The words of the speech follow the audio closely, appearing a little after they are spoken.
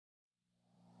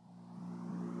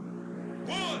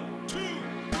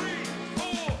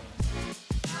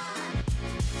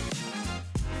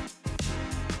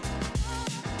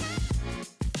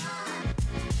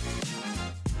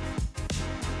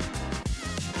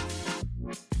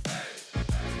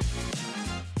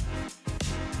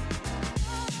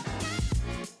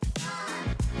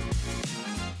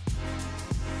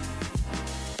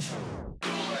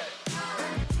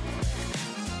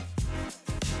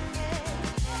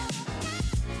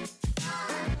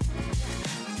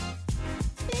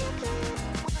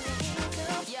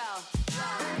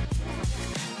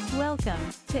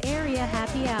Welcome to Area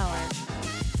Happy Hour.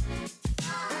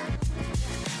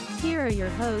 Here are your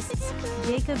hosts,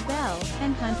 Jacob Bell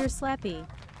and Hunter Sleppy.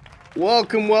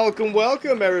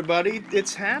 Welcome, everybody.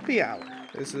 It's Happy Hour.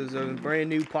 This is a brand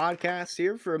new podcast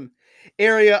here from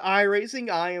Area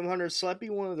iRacing. I am Hunter Sleppy,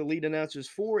 one of the lead announcers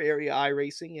for Area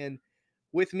iRacing, and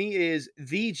with me is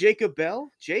the Jacob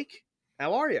Bell. Jake,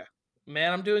 how are you?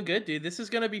 Man, I'm doing good, dude. This is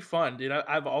gonna be fun, dude.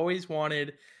 I've always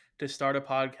wanted to start a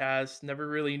podcast. Never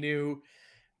really knew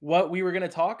what we were gonna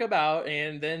talk about,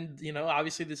 and then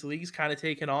obviously this league's kind of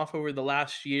taken off over the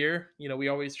last year. We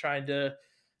always tried to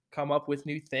come up with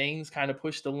new things, kind of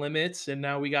push the limits, and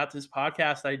now we got this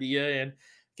podcast idea and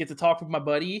get to talk with my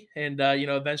buddy. And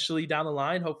eventually down the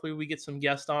line, hopefully we get some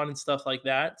guests on and stuff like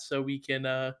that, so we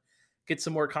can get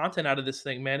some more content out of this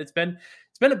thing, man. It's been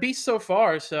a beast so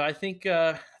far. So I think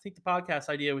the podcast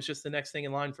idea was just the next thing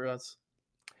in line for us.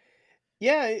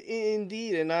 Yeah,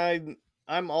 indeed, and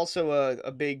I'm also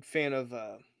a big fan of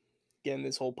getting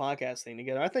this whole podcast thing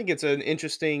together. I think it's an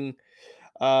interesting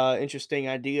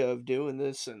idea of doing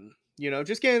this, and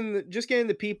just getting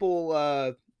the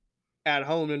people at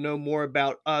home to know more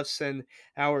about us and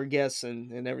our guests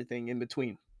and everything in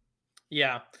between.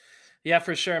 Yeah. Yeah,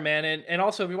 for sure, man. And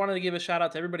also we wanted to give a shout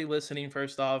out to everybody listening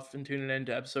first off and tuning in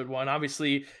to episode 1.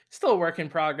 Obviously, still a work in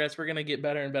progress. We're gonna get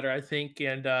better and better, I think.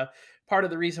 And part of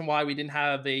the reason why we didn't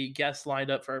have a guest lined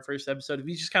up for our first episode,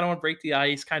 we just kind of want to break the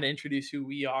ice, kind of introduce who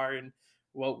we are and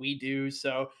what we do.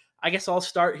 So I guess I'll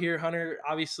start here, Hunter.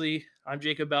 Obviously, I'm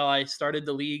Jacob Bell. I started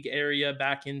the league area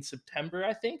back in September,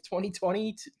 I think,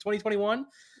 2020, 2021. And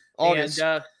August.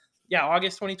 yeah,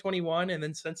 August 2021. And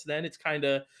then since then, it's kind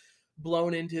of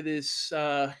blown into this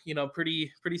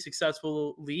pretty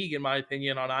successful league, in my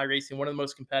opinion, on iRacing. One of the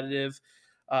most competitive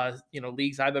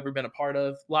leagues I've ever been a part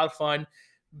of. A lot of fun.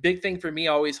 Big thing for me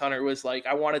always, Hunter, was like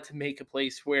I wanted to make a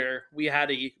place where we had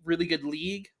a really good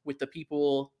league with the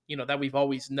people that we've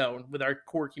always known, with our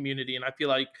core community. And I feel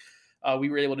like we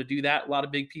were able to do that. A lot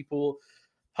of big people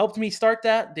helped me start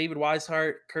that. David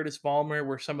Weishart, Curtis Ballmer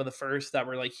were some of the first that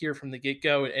were like here from the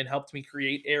get-go and helped me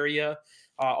create area.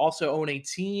 Also own a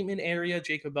team in area,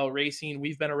 Jacob Bell Racing.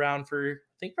 We've been around for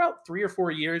I think about 3 or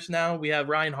 4 years now. We have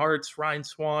Ryan Hartz, Ryan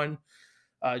Swan,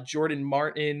 Jordan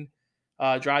Martin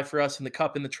drive for us in the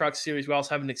Cup and the Truck Series. We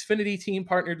also have an Xfinity team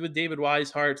partnered with David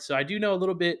Weishart. So I do know a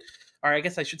little bit, or I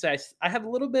guess I should say I have a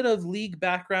little bit of league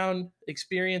background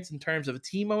experience in terms of a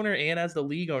team owner and as the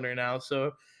league owner now.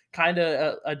 So kind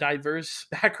of a diverse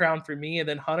background for me. And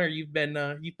then Hunter, you've been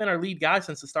our lead guy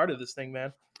since the start of this thing,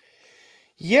 man.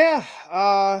 Yeah,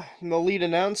 I'm the lead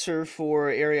announcer for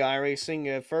Area iRacing.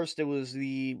 At first, it was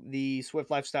the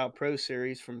Swift Lifestyle Pro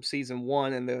Series from season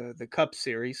 1 and the Cup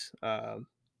Series.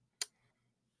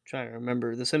 Trying to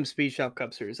remember the Sim Speed Shop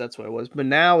Cup Series. That's what it was. But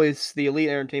now it's the Elite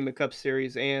Entertainment Cup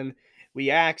Series, and we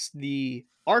axed the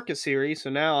ARCA Series. So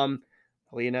now I'm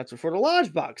the lead announcer for the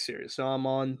Lodge Box Series. So I'm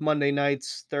on Monday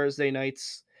nights, Thursday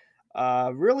nights.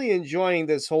 Really enjoying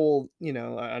this whole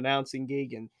announcing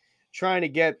gig and trying to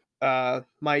get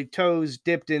my toes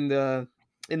dipped in the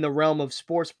realm of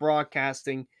sports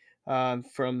broadcasting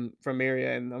from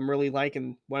area, and I'm really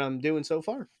liking what I'm doing so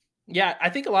far. Yeah, I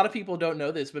think a lot of people don't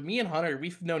know this, but me and Hunter,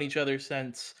 we've known each other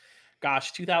since,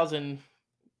 gosh,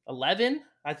 2011,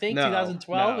 I think, No,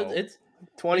 2012. no, It's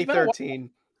been a while. 2013.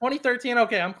 2013.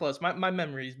 Okay, I'm close. My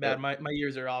memory is bad. Yep. My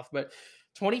years are off. But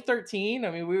 2013,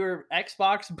 I mean, we were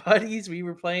Xbox buddies. We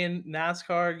were playing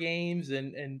NASCAR games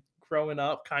and growing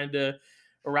up kind of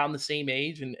around the same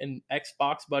age. And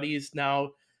Xbox buddies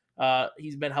now.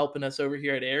 He's been helping us over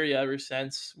here at Area ever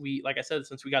since like I said,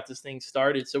 since we got this thing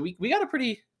started. So we got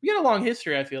a long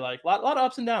history. I feel like a lot of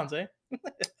ups and downs, eh?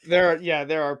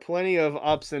 There are plenty of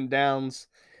ups and downs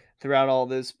throughout all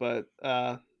this, but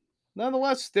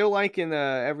nonetheless, still liking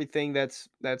everything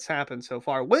that's happened so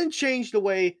far. Wouldn't change the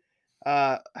way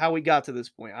how we got to this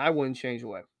point. I wouldn't change the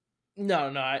way. No,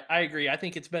 I agree. I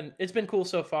think it's been cool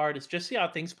so far to just see how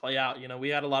things play out. We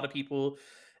had a lot of people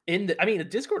the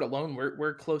Discord alone,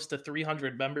 we're close to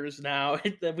 300 members now.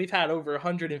 We've had over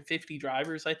 150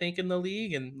 drivers, I think, in the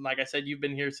league. And like I said, you've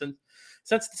been here since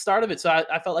the start of it. So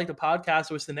I felt like the podcast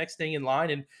was the next thing in line,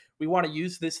 and we want to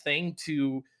use this thing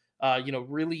to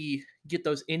really get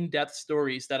those in-depth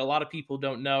stories that a lot of people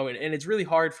don't know. And it's really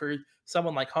hard for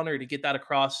someone like Hunter to get that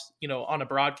across, on a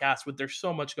broadcast with there's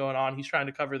so much going on. He's trying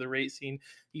to cover the racing.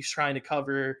 He's trying to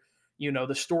cover,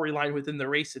 the storyline within the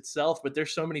race itself. But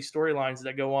there's so many storylines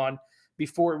that go on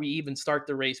before we even start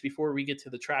the race, before we get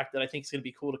to the track, that I think is going to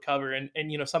be cool to cover. And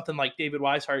something like David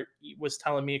Weishart was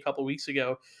telling me a couple weeks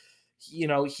ago,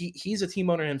 he's a team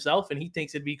owner himself, and he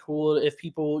thinks it'd be cool if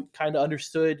people kind of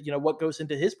understood, what goes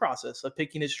into his process of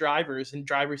picking his drivers, and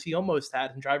drivers he almost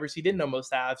had and drivers he didn't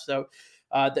almost have. So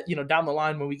that, down the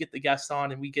line when we get the guests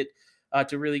on and we get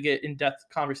to really get in-depth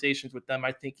conversations with them,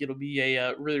 I think it'll be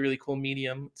a really, really cool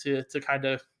medium to kind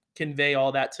of convey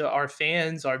all that to our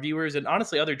fans, our viewers, and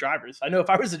honestly other drivers. I know if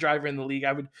I was a driver in the league,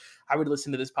 I would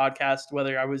listen to this podcast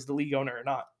whether I was the league owner or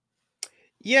not.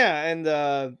 Yeah,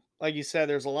 and like you said,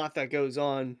 there's a lot that goes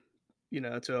on,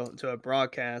 to a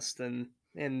broadcast, and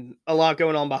a lot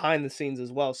going on behind the scenes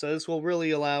as well. So this will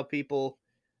really allow people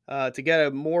to get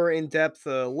a more in depth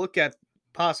look at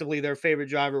possibly their favorite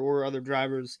driver or other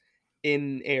drivers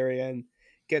in area and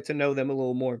get to know them a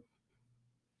little more.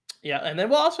 Yeah, and then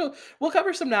we'll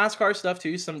cover some NASCAR stuff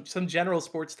too, some general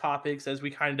sports topics as we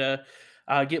kind of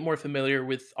get more familiar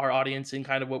with our audience and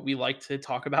kind of what we like to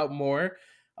talk about more.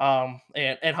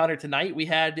 And Hunter, tonight we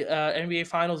had NBA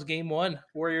Finals Game One,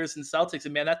 Warriors and Celtics,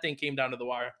 and man, that thing came down to the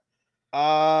wire.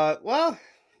 Well,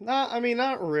 not. I mean,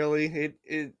 not really.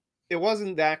 It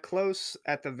wasn't that close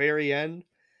at the very end.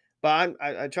 But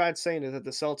I tried saying it that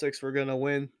the Celtics were going to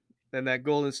win and that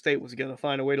Golden State was going to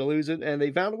find a way to lose it, and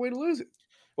they found a way to lose it.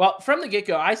 Well, from the get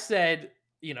go, I said,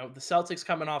 the Celtics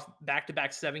coming off back to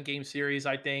back 7 game series.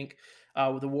 I think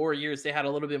with the Warriors, they had a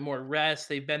little bit more rest.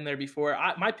 They've been there before.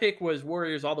 My pick was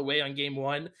Warriors all the way on Game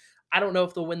One. I don't know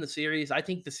if they'll win the series. I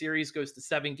think the series goes to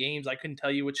 7 games. I couldn't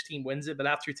tell you which team wins it, but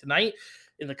after tonight,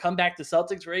 in the comeback, the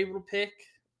Celtics were able to pick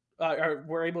or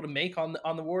were able to make on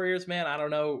the Warriors. Man, I don't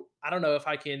know. I don't know if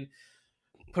I can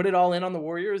put it all in on the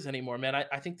Warriors anymore, man.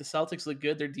 I think the Celtics look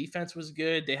good. Their defense was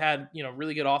good. They had,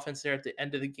 really good offense there at the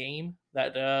end of the game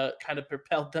that kind of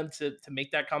propelled them to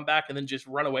make that comeback and then just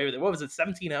run away with it. What was it,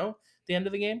 17-0 at the end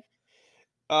of the game?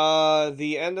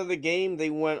 The end of the game, they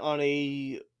went on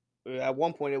at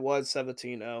one point it was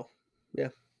 17-0. Yeah. I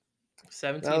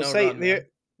would 17-0 say run, man.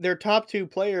 their top two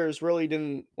players really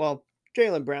didn't. Well,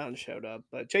 Jalen Brown showed up,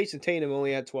 but Jason Tatum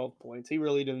only had 12 points. He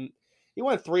really didn't. He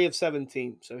went 3 of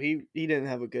 17, so he didn't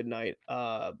have a good night.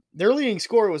 Their leading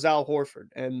scorer was Al Horford,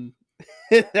 and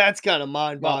that's kind of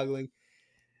mind Well, boggling.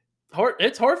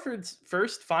 it's Horford's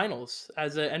first finals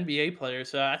as an NBA player,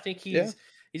 so I think Yeah,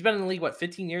 he's been in the league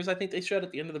 15 years. I think they showed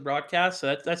at the end of the broadcast,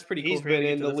 so that's pretty cool he's for him been to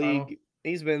get in to the the final. league.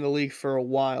 He's been in the league for a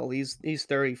while. He's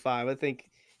 35. I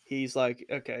think he's like,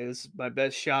 okay, this is my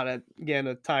best shot at getting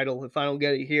a title. If I don't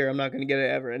get it here, I'm not going to get it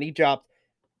ever. And he dropped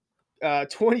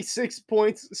 26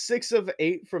 points, 6 of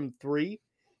 8 from three.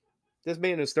 This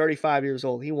man is 35 years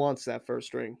old. He wants that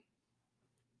first ring.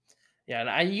 Yeah,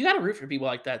 and you got to root for people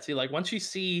like that too. Like once you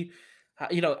see,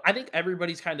 I think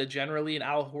everybody's kind of generally an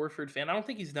Al Horford fan. I don't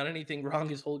think he's done anything wrong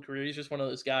his whole career. He's just one of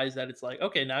those guys that it's like,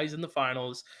 okay, now he's in the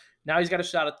finals, now he's got a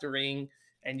shot at the ring,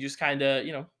 and you just kind of,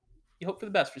 you hope for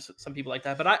the best for some people like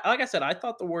that. But like I said, I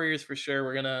thought the Warriors for sure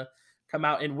were gonna come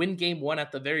out and win Game One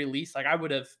at the very least. Like I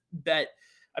would have bet.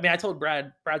 I mean, I told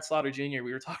Brad Slaughter Jr.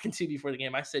 we were talking to before the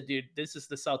game. I said, dude, this is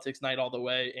the Celtics night all the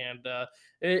way, and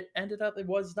it ended up it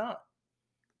was not.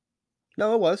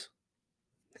 No, it was.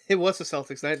 It was the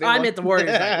Celtics night. They I won. meant the Warriors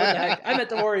night. What the heck? I meant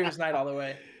the Warriors night all the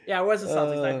way. Yeah, it was the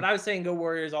Celtics night, uh, but I was saying go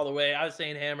Warriors all the way. I was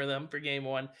saying hammer them for Game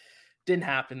One. Didn't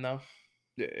happen though.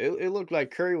 it looked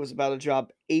like Curry was about to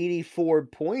drop 84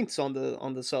 points on the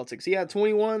Celtics. He had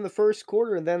 21 in the first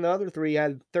quarter, and then the other three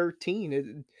had 13. It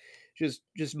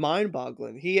just mind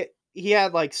boggling. He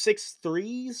had like 6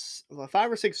 threes,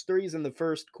 5 or 6 threes in the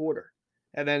first quarter,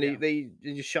 and then Yeah, they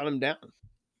just shut him down.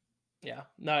 yeah.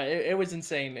 No, it was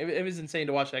insane. It was insane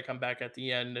to watch that come back at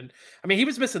the end. And I mean, he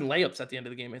was missing layups at the end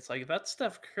of the game. It's like that's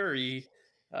Steph Curry.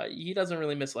 He doesn't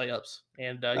really miss layups,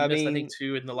 and he I missed I think mean,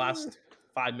 2 in the eh, last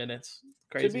 5 minutes.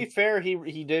 to be Crazy, fair,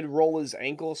 he did roll his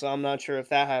ankle, so I'm not sure if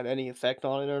that had any effect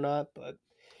on it or not. But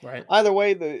right? either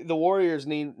way, the Warriors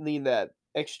need that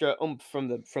extra oomph from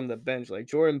the bench. Like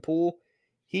Jordan Poole,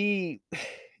 he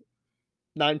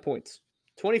 9 points,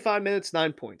 25 minutes,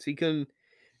 9 points. He couldn't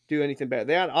do anything better.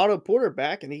 They had Otto Porter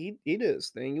back, and he did his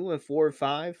thing. He went 4 or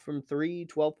 5 from three,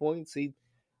 12 points. He,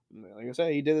 like I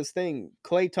said, he did his thing.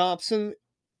 Clay Thompson,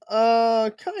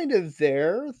 kind of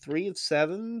there, 3 of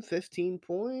 7, 15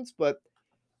 points, but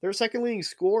their second leading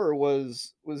scorer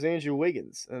was Andrew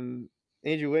Wiggins, and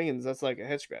Andrew Wiggins, that's like a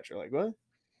head scratcher. Like what?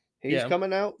 He's Yeah.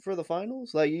 coming out for the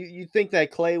finals. Like you think that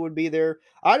Clay would be there?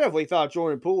 I definitely thought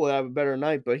Jordan Poole would have a better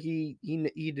night, but he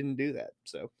didn't do that.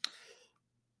 So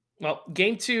Well,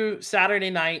 Game Two Saturday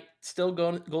night. Still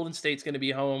Golden State's going to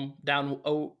be home down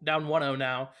 1-0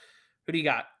 now. Who do you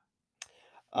got?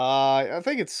 I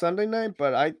think it's Sunday night,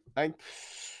 but I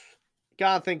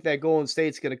gotta think that Golden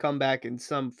State's gonna come back in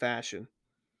some fashion.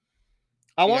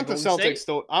 You got Golden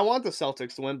State? I want the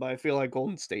Celtics to win, but I feel like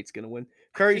Golden State's gonna win.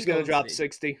 I Curry's think gonna Golden drop State.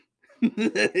 60.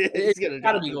 It's He's gonna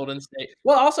got to drop be it. Golden State.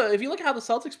 Well, also, if you look at how the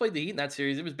Celtics played the Heat in that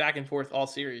series, it was back and forth all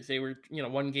series. They were,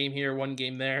 one game here, one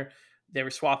game there. They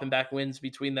were swapping back wins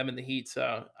between them and the Heat.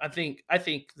 So I think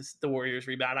the Warriors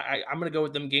rebound. I'm going to go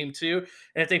with them game two.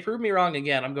 And if they prove me wrong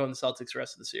again, I'm going the Celtics the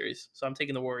rest of the series. So I'm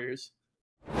taking the Warriors.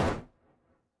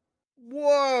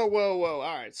 Whoa, whoa, whoa.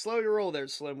 All right, slow your roll there,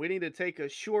 Slim. We need to take a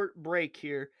short break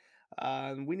here.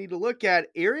 We need to look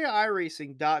at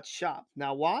areiRacing.shop.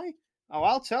 Now, why? Oh,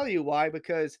 I'll tell you why.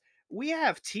 Because we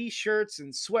have t-shirts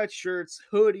and sweatshirts,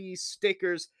 hoodies,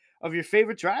 stickers of your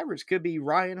favorite drivers. Could be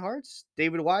Ryan Hartz,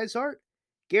 David Weishart,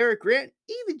 Garrett Grant,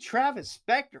 even Travis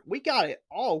Spector. We got it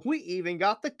all. We even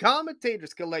got the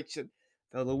commentators collection.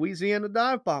 The Louisiana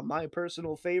Dive Bomb, my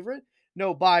personal favorite.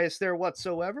 No bias there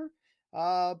whatsoever.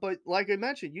 But like I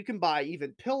mentioned, you can buy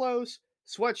even pillows,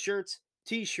 sweatshirts,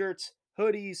 t-shirts,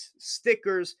 hoodies,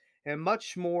 stickers, and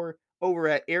much more over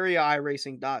at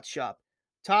areiRacing.shop.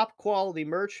 Top quality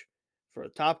merch for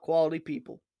top quality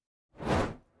people.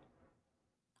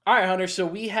 All right, Hunter. So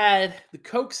we had the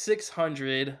Coke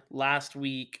 600 last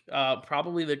week.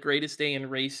 Probably the greatest day in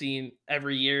racing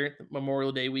every year,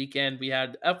 Memorial Day weekend. We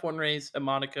had F1 race at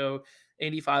Monaco,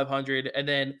 Indy 500, and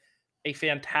then a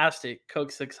fantastic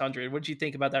Coke 600. What did you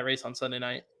think about that race on Sunday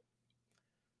night?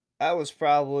 That was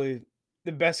probably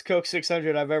the best Coke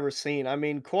 600 I've ever seen. I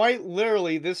mean, quite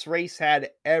literally, this race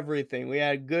had everything. We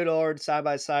had good hard side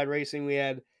by side racing. We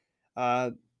had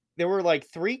Uh, there were like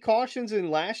 3 cautions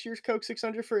in last year's Coke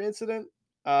 600 for incident.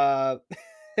 Uh,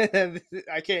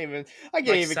 I can't even I can't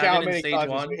Like even count seven how in many stage cautions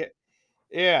we one. hit.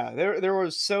 Yeah, there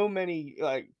was so many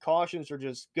like cautions for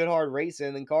just good hard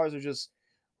racing, and cars are just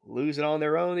losing on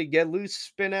their own. They get loose,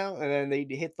 spin out, and then they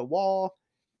hit the wall.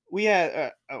 We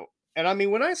had and I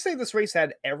mean when I say this race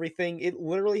had everything, it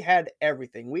literally had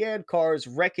everything. We had cars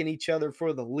wrecking each other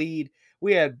for the lead.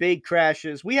 We had big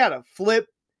crashes. We had a flip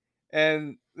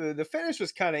and the finish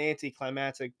was kind of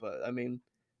anticlimactic, but I mean,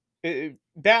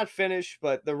 bad finish,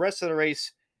 but the rest of the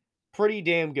race pretty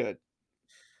damn good.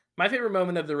 My favorite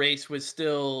moment of the race was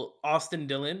still Austin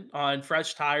Dillon on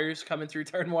fresh tires coming through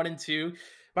turn one and two.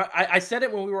 But I said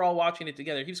it when we were all watching it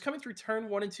together. He was coming through turn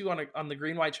one and two on the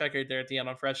green white checker there at the end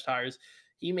on fresh tires.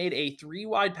 He made a three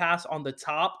wide pass on the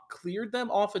top, cleared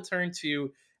them off of turn two,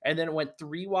 and then went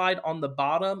three wide on the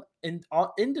bottom and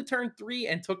into turn three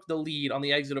and took the lead on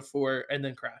the exit of four and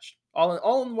then crashed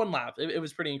all in one lap. It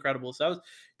was pretty incredible. So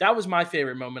that was my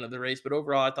favorite moment of the race. But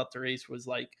overall, I thought the race was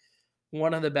like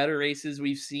one of the better races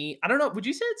we've seen. I don't know. Would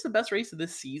you say it's the best race of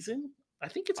this season? I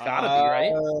think it's got to be,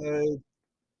 right? Uh,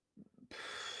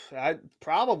 I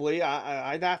probably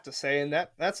I'd have to say, and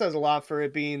that says a lot for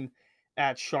it being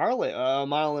at Charlotte, a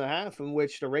mile and a half, in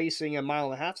which the racing a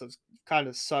mile and a half has kind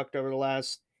of sucked over the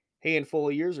last handful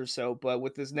of years or so. But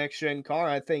with this next gen car,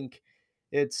 I think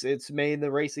it's made the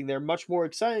racing there much more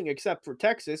exciting, except for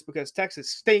Texas because Texas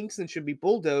stinks and should be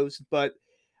bulldozed. But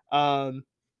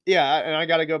yeah, and I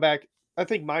got to go back. I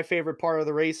think my favorite part of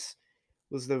the race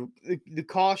was the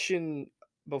caution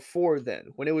before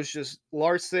then, when it was just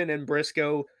Larson and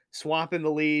Briscoe swapping the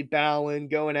lead, battling,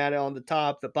 going at it on the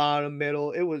top, the bottom,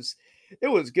 middle. It was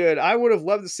good. I would have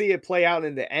loved to see it play out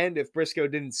in the end if Briscoe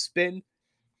didn't spin,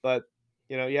 but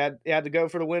you had to go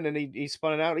for the win, and he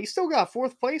spun it out. He still got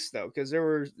fourth place though, because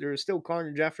there was still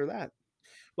carnage after that.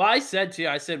 Well, I said too.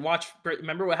 I said, watch.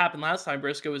 Remember what happened last time?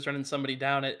 Briscoe was running somebody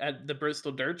down at the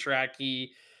Bristol dirt track.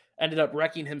 He ended up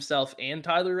wrecking himself and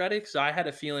Tyler Reddick. So I had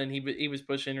a feeling he was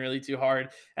pushing really too hard.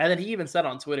 And then he even said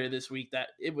on Twitter this week that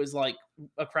it was like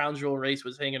a crown jewel race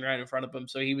was hanging right in front of him.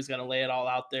 So he was going to lay it all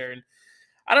out there. And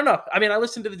I don't know. I mean, I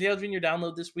listened to the Dale Jr.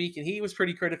 download this week, and he was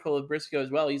pretty critical of Briscoe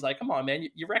as well. He's like, "Come on, man,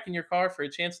 you're wrecking your car for a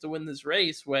chance to win this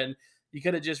race when you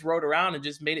could have just rode around and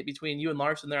just made it between you and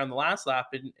Larson there on the last lap,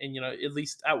 and at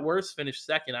least at worst finished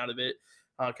second out of it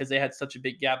because they had such a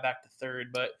big gap back to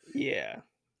third." Yeah.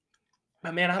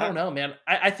 But man, I I, don't know, man.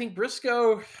 I think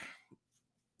Briscoe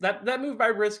that move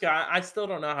by Briscoe, I still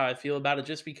don't know how I feel about it.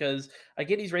 Just because I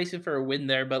get he's racing for a win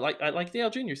there, but like Dale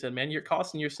Jr. said, man, you're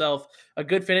costing yourself a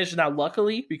good finish. Now,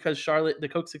 luckily, because Charlotte, the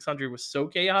Coke 600 was so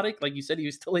chaotic, like you said, he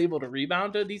was still able to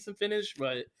rebound to a decent finish.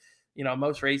 But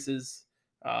most races,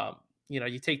 um,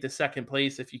 you take the second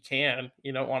place if you can.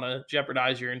 You don't want to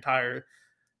jeopardize your entire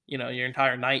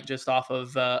night just off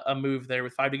of a move there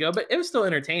with five to go. But it was still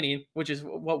entertaining, which is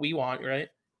what we want, right?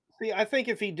 See, I think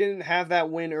if he didn't have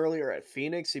that win earlier at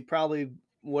Phoenix, he probably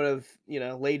would have,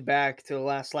 laid back to the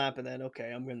last lap and then,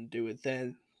 okay, I'm going to do it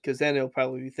then, because then he'll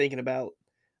probably be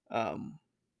um,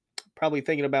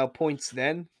 thinking about points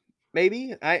then.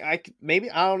 Maybe maybe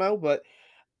I don't know, but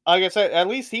like I said, at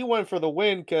least he went for the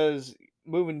win because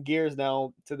moving gears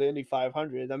now to the Indy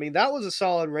 500. I mean, that was a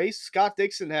solid race. Scott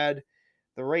Dixon had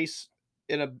the race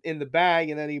in the bag,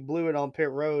 and then he blew it on pit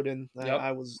road, and Yep.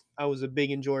 I was a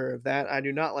big enjoyer of that. I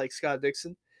do not like Scott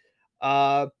Dixon.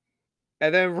 Uh,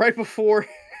 and then right before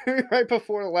right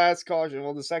before the last caution,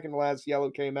 well, the second to last yellow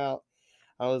came out.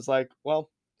 I was like, well,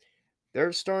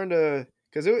 they're starting to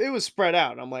because it was spread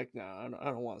out. I'm like, no, I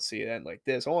don't want to see it end like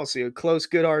this. I want to see a close,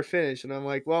 good, hard finish. And I'm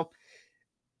like, well,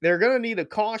 they're gonna need a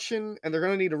caution and they're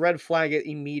gonna need a red flag it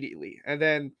immediately. And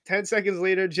then 10 seconds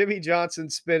later, Jimmy Johnson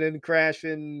spinning,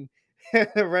 crashing,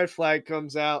 the red flag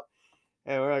comes out.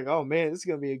 And we're like, oh man, this is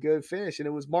gonna be a good finish. And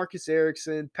it was Marcus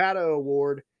Ericsson, Pato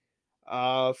Award,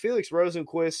 Felix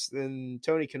Rosenquist, and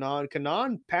Tony Kanaan.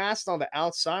 Kanaan passed on the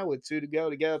outside with 2 to go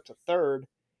to get up to third.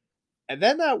 And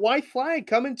then that white flag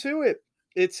coming to it.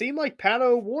 It seemed like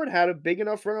Pato Ward had a big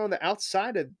enough run on the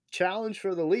outside to challenge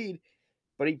for the lead,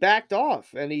 but he backed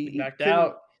off and He he backed couldn't.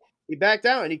 out. He backed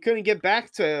out and he couldn't get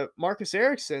back to Marcus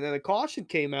Ericsson. And a caution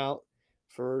came out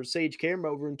for Sage Camera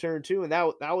over in turn two, and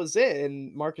that was it.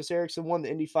 And Marcus Ericsson won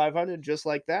the Indy 500 just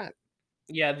like that.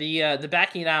 Yeah, the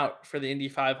backing out for the Indy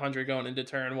 500 going into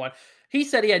turn one. He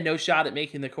said he had no shot at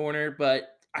making the corner, but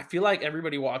I feel like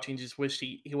everybody watching just wished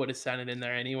he would have sent it in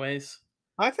there anyways.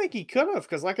 I think he could have,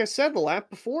 because like I said, the lap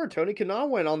before, Tony Kanaan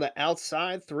went on the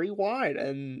outside 3 wide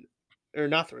and or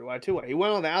not 3 wide, 2 wide. He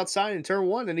went on the outside in turn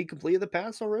one and he completed the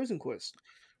pass on Rosenquist.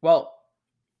 Well,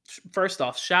 first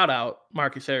off, shout out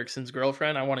Marcus Ericsson's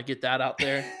girlfriend. I want to get that out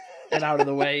there and out of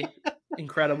the way.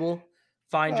 Incredible.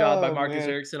 Fine job by Oh Marcus man.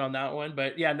 Ericsson on that one.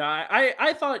 But yeah, no,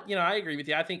 I thought, I agree with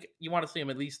you. I think you want to see him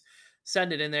at least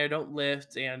send it in there, don't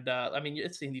lift. And I mean,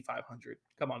 it's the Indy 500.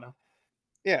 Come on now.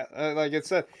 Yeah, like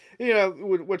it's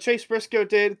what Chase Briscoe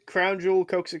did, Crown Jewel,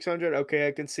 Coke 600. Okay,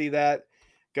 I can see that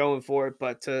going for it,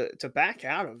 but to back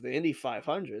out of the Indy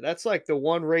 500, that's like the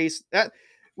one race that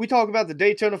we talk about the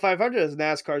Daytona 500 as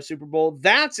NASCAR Super Bowl.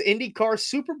 That's IndyCar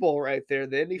Super Bowl right there,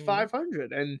 the Indy Mhm.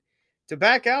 500, and to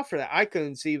back out for that, I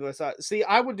couldn't see myself. See,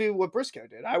 I would do what Briscoe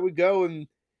did. I would go and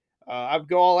I'd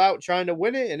go all out trying to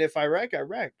win it, and if I wreck, I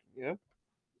wreck. You know.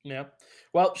 Yeah.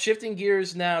 Well, shifting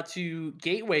gears now to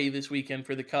Gateway this weekend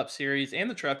for the Cup Series and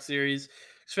the Truck Series.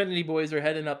 Xfinity boys are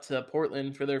heading up to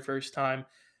Portland for their first time.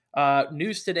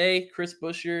 News today: Chris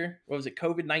Buescher, what was it?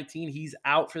 COVID-19. He's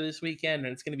out for this weekend,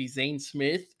 and it's going to be Zane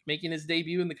Smith making his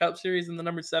debut in the Cup Series in the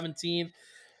number 17.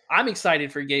 I'm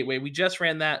excited for Gateway. We just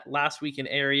ran that last week in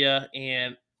area,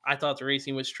 and I thought the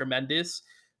racing was tremendous.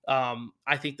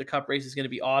 I think the Cup race is going to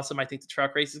be awesome. I think the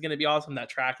truck race is going to be awesome. That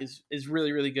track is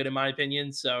really really good in my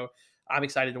opinion. So I'm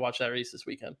excited to watch that race this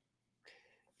weekend.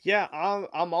 Yeah,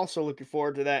 I'm also looking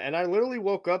forward to that. And I literally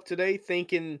woke up today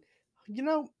thinking, you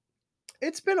know,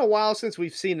 it's been a while since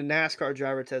we've seen a NASCAR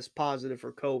driver test positive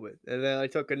for COVID. And then I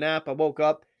took a nap. I woke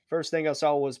up. First thing I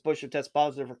saw was Buescher test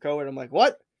positive for COVID. I'm like,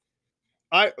 what?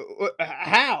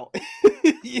 How?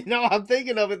 I'm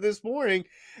thinking of it this morning,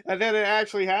 and then it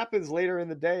actually happens later in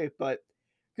the day. But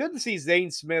good to see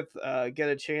Zane Smith get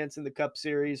a chance in the Cup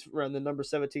Series, run the number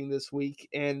 17 this week,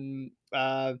 and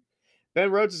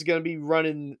Ben Rhodes is going to be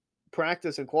running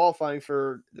practice and qualifying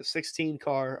for the 16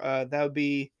 car. That would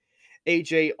be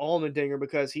AJ Allmendinger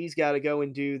because he's got to go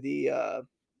and do the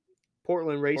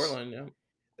Portland race. Portland, yeah.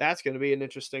 That's going to be an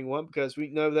interesting one because we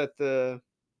know that the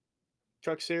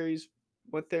Truck Series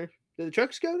went there. Did the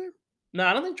trucks go there? No,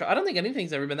 I don't think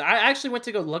anything's ever been there. I actually went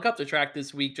to go look up the track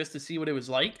this week just to see what it was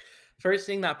like. First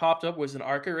thing that popped up was an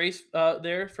ARCA race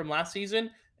there from last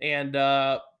season, and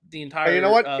the Oh, you know entire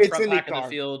what? It's front pack of the IndyCar.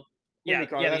 field. Yeah,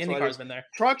 IndyCar. yeah, the That's what it IndyCar's is. been there.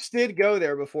 Trucks did go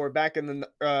there before, back in the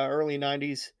early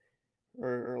 '90s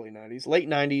or early '90s, late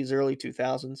 '90s, early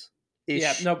 2000s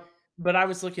Yeah, ish. no, but I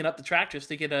was looking up the track just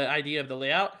to get an idea of the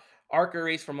layout. ARCA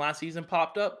race from last season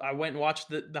popped up. I went and watched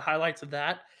the highlights of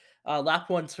that. Lap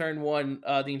one, turn one,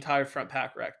 the entire front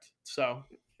pack wrecked. So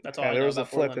that's all Yeah, I there know was a about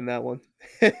flip Portland. in that one.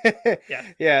 Yeah,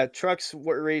 Yeah, trucks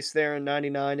were raced there in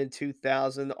 '99 and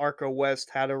 2000. Arco West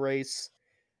had a race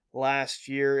last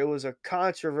year. It was a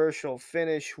controversial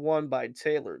finish won by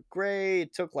Taylor Gray.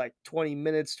 It took like 20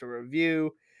 minutes to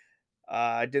review.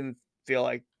 I didn't feel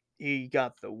like he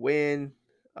got the win.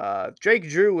 Drake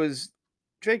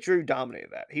Drew dominated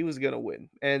that. He was gonna win,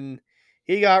 and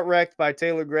he got wrecked by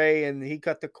Taylor Gray, and he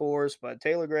cut the course. But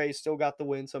Taylor Gray still got the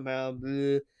win somehow.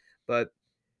 Bleh. But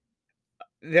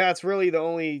that's really the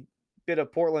only bit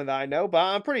of Portland that I know. But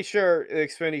I'm pretty sure the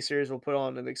Xfinity Series will put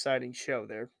on an exciting show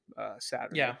there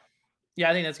Saturday. yeah. Yeah,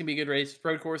 I think that's gonna be a good race.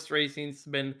 Road course racing's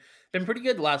been pretty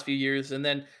good the last few years, and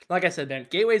then like I said, man,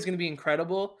 Gateway is gonna be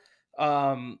incredible.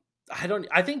 I don't.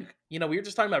 I think We were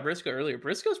just talking about Briscoe earlier.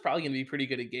 Briscoe's probably going to be pretty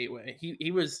good at Gateway.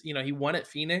 He was, he won at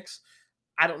Phoenix.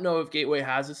 I don't know if Gateway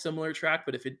has a similar track,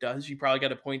 but if it does, you probably got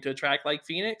to point to a track like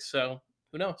Phoenix. So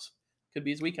who knows? Could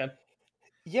be his weekend.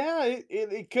 Yeah,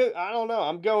 it could. I don't know.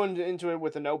 I'm going into it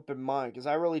with an open mind because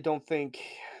I really don't think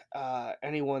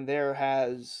anyone there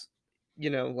has,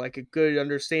 like a good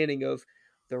understanding of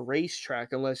the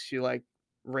racetrack unless you like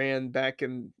ran back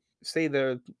and say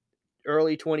the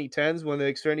early 2010s when the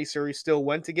Xfinity Series still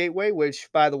went to Gateway. Which,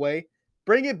 by the way,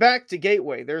 bring it back to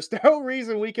Gateway. There's no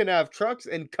reason we can have trucks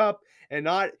and Cup and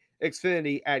not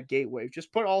Xfinity at Gateway.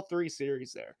 Just put all three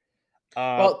series there.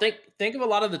 Uh, Well, think of a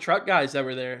lot of the truck guys that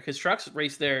were there because trucks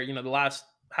raced there. The last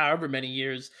however many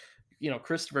years.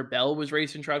 Christopher Bell was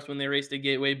racing trucks when they raced at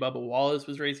Gateway. Bubba Wallace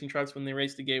was racing trucks when they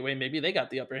raced at Gateway. Maybe they got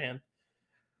the upper hand.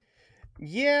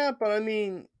 Yeah, but I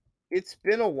mean, it's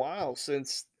been a while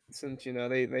since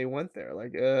they went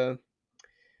there.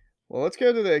 Well, let's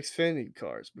go to the Xfinity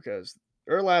cars because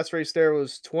their last race there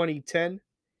was 2010.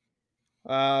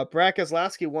 Brad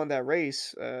Keselowski won that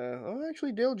race.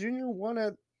 Actually, Dale Jr.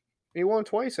 he won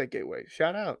twice at Gateway.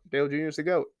 Shout out, Dale Jr.'s the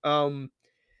goat.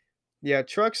 Yeah,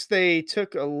 trucks they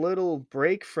took a little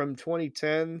break from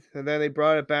 2010, and then they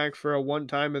brought it back for a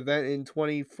one-time event in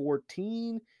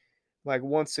 2014 like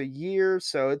once a year.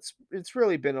 So it's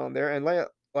really been on there. And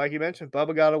like you mentioned,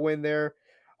 Bubba got a win there.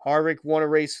 Harvick won a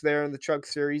race there in the Truck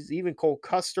Series. Even Cole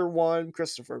Custer won.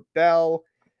 Christopher Bell.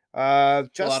 It's a lot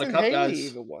of Justin cup Haley guys.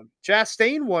 even won.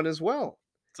 Chastain won as well.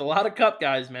 It's a lot of cup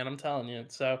guys, man. I'm telling you.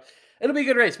 So it'll be a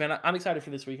good race, man. I'm excited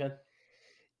for this weekend.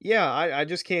 Yeah, I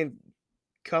just can't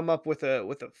come up with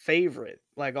a favorite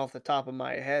like off the top of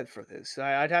my head for this.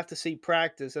 I'd have to see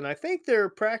practice, and I think they're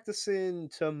practicing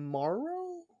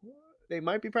tomorrow. They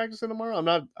might be practicing tomorrow. I'm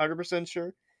not 100%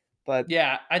 sure, but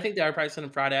Yeah, I think they are practicing on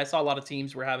Friday. I saw a lot of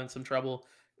teams were having some trouble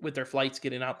with their flights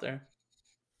getting out there.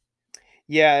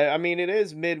 yeah, I mean it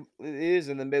is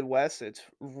in the Midwest. It's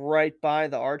right by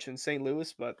the Arch in St.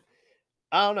 Louis, but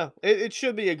I don't know. It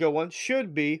should be a good one.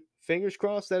 Should be. Fingers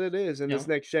crossed that it is, and You this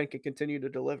know. next gen can continue to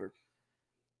deliver.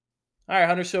 All right,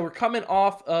 Hunter. So we're coming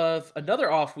off of another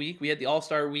off week. We had the All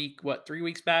Star week, 3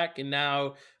 weeks back, and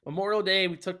now Memorial Day.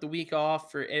 We took the week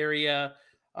off for area.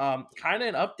 Kind of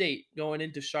an update going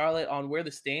into Charlotte on where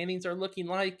the standings are looking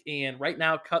like, and right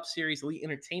now, Cup Series, Elite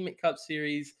Entertainment Cup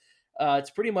Series.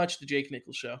 It's pretty much the Jake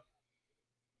Nichols show.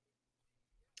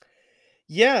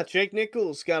 Yeah, Jake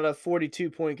Nichols got a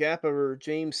 42-point gap over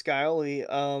James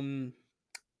Scioli.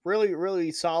 Really,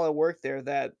 really solid work there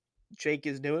that Jake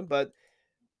is doing, but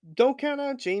don't count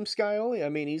out James Scioli. I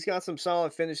mean, he's got some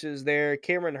solid finishes there.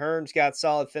 Cameron Hearn's got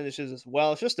solid finishes as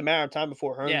well. It's just a matter of time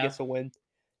before Hearn Yeah. gets a win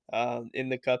in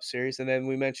the Cup Series. And then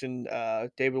we mentioned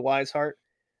David Weishart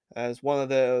as one of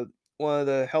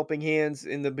the helping hands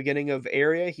in the beginning of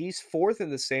area. He's fourth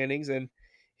in the standings, and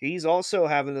he's also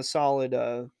having a solid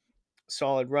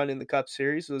run in the Cup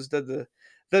Series. Was the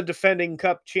defending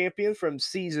Cup champion from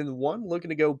season one, looking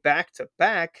to go back to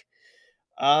back.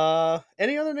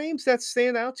 Any other names that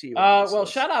stand out to you on this Well,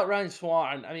 list? shout out Ryan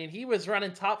Swan. I mean, he was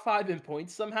running top 5 in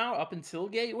points somehow up until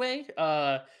Gateway.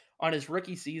 On his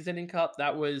rookie season in Cup,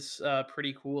 that was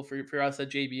pretty cool for us at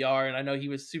JBR, and I know he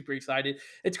was super excited.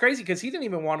 It's crazy because he didn't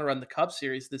even want to run the Cup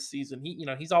Series this season.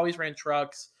 He's always ran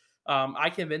trucks. I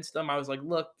convinced him. I was like,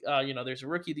 look, there's a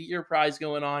Rookie of the Year prize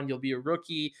going on. You'll be a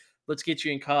rookie. Let's get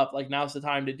you in Cup. Like now's the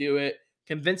time to do it.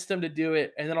 Convinced him to do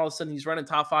it, and then all of a sudden he's running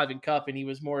top 5 in Cup, and he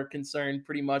was more concerned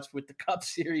pretty much with the Cup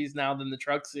Series now than the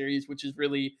Truck Series, which has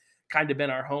really kind of been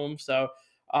our home. So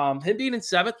him being in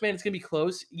 7th, man, it's gonna be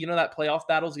close. That playoff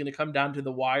battle is gonna come down to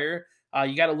the wire.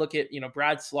 You got to look at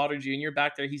Brad Slaughter Jr.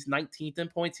 back there. He's 19th in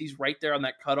points. He's right there on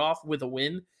that cutoff with a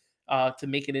win to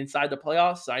make it inside the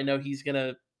playoffs. So I know he's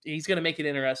gonna make it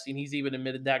interesting. He's even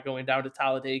admitted that going down to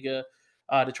Talladega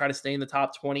to try to stay in the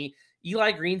top 20.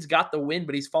 Eli Green's got the win,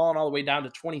 but he's fallen all the way down to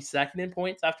 22nd in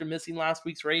points after missing last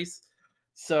week's race.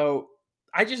 So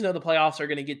I just know the playoffs are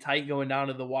going to get tight going down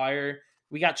to the wire.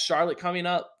 We got Charlotte coming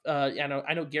up. I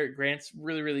know Garrett Grant's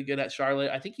really, really good at Charlotte.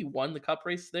 I think he won the Cup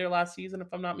race there last season, if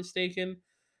I'm not mistaken.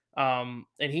 And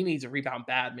he needs a rebound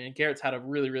bad, man. Garrett's had a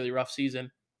really, really rough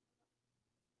season.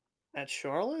 At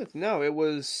Charlotte? No, it Oh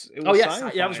was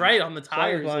yes, yeah, I was Seinfeld. right on the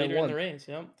tires Seinfeld later in won. the race.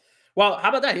 Yeah. Well, how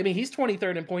about that? I mean, he's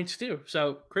 23rd in points too.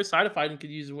 So Chris Heidefeiden could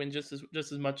use a win just as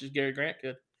much as Gary Grant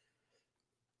could.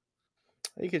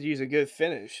 He could use a good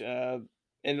finish. And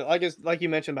like you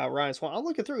mentioned about Ryan Swan, I'm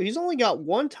looking through. He's only got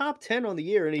one top 10 on the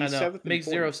year, and I he's know. seventh in Makes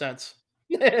zero points. sense.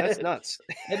 That's It nuts.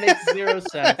 makes zero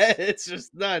sense. It's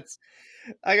just nuts.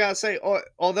 I gotta say,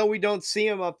 although we don't see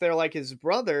him up there like his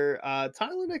brother,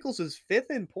 Tyler Nichols is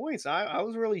fifth in points. I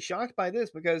was really shocked by this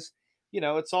because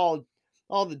it's all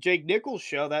all the Jake Nichols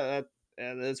show.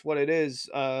 That's what it is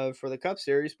for the Cup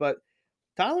Series. But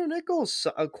Tyler Nichols,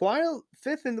 a quiet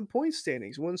fifth in the point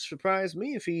standings. Wouldn't surprise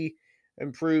me if he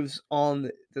improves on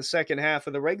the second half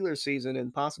of the regular season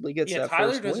and possibly gets Yeah, that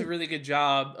Tyler first does a win. really good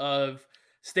job of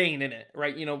staying in it,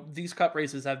 right? These cup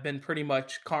races have been pretty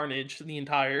much carnage the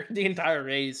entire the entire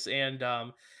race, and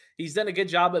he's done a good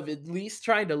job of at least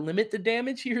trying to limit the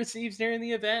damage he receives during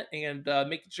the event and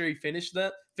making sure he finishes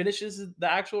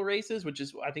the actual races, which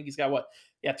is I think he's got what,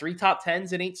 yeah, three top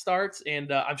tens in 8 starts,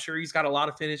 and I'm sure he's got a lot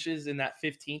of finishes in that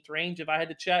 15th range if I had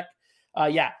to check.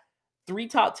 Yeah, three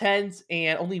top tens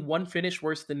and only one finish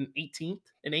worse than 18th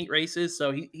in 8 races.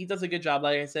 So he does a good job,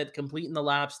 like I said, completing the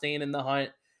lap, staying in the hunt.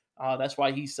 That's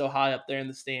why he's so high up there in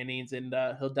the standings, and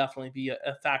he'll definitely be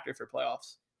a factor for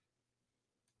playoffs.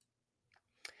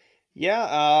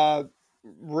 Yeah,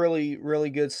 really, really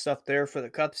good stuff there for the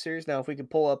Cup Series. Now, if we could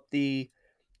pull up the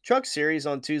Truck Series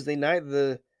on Tuesday night,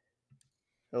 not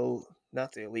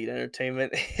the Elite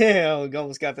Entertainment, yeah, we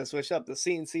almost got that switched up. The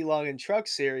CNC Long and Truck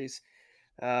Series.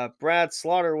 Brad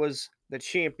Slaughter was the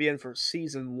champion for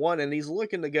season one, and he's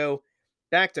looking to go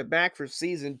back to back for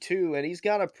season two. And he's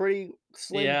got a pretty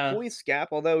slim Yeah, points gap,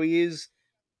 although he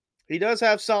does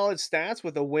have solid stats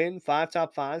with a win, five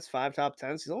top fives, five top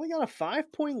tens. He's only got a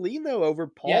 5 point lead though over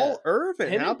yeah. Paul Irvin.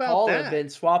 Him How and about Paul have that? been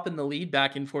swapping the lead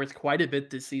back and forth quite a bit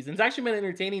this season. It's actually been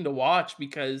entertaining to watch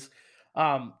because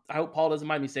I hope Paul doesn't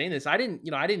mind me saying this. I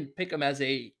didn't pick him as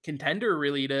a contender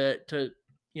really to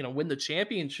win the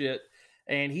championship.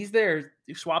 And he's there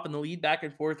swapping the lead back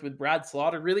and forth with Brad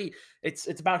Slaughter. Really, it's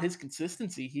about his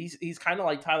consistency. He's kind of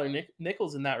like Tyler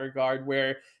Nichols in that regard,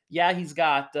 where yeah, he's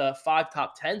got five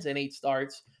top tens in 8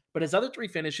 starts, but his other three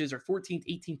finishes are 14th,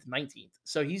 18th, and 19th.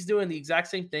 So he's doing the exact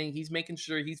same thing. He's making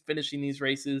sure he's finishing these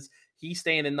races. He's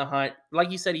staying in the hunt. Like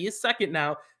you said, he is second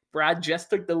now. Brad just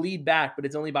took the lead back, but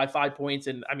it's only by 5 points.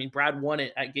 And I mean, Brad won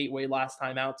it at Gateway last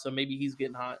time out, so maybe he's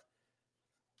getting hot.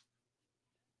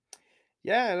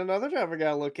 Yeah, and another driver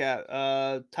got to look at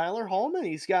Tyler Hallman.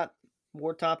 He's got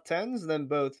more top tens than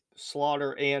both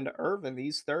Slaughter and Irvin.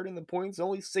 He's third in the points,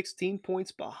 only 16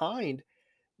 points behind.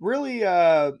 Really,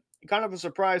 kind of a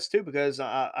surprise too because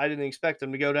I didn't expect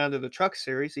him to go down to the Truck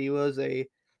Series. He was a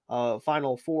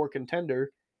Final Four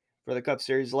contender for the Cup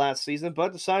Series last season,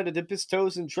 but decided to dip his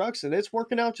toes in trucks, and it's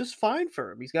working out just fine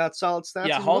for him. He's got solid stats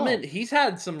Yeah, as Hallman, well. he's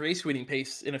had some race winning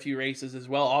pace in a few races as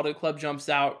well. Auto Club jumps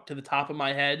out to the top of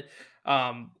my head.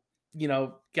 Um,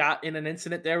 got in an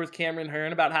incident there with Cameron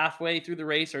Hearn about halfway through the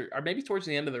race, or maybe towards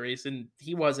the end of the race, and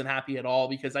he wasn't happy at all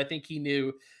because I think he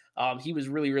knew he was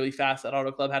really, really fast. That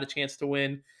Auto Club had a chance to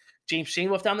win. James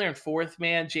Shanewolf down there in fourth,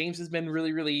 man. James has been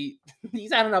really, really,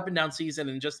 he's had an up and down season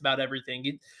in just about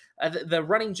everything. The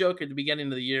running joke at the beginning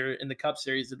of the year in the Cup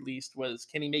Series, at least, was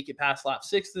can he make it past lap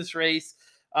six this race?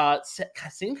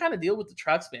 Same kind of deal with the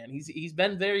trucks, man. He's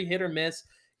been very hit or miss.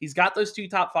 He's got those two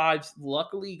top fives.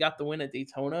 Luckily, he got the win at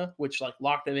Daytona, which like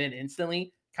locked him in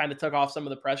instantly. Kind of took off some of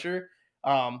the pressure.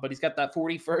 But he's got that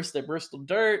 41st at Bristol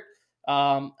Dirt.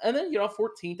 And then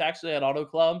 14th actually at Auto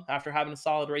Club after having a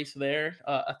solid race there.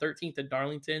 A 13th at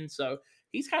Darlington. So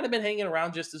he's kind of been hanging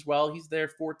around just as well. He's there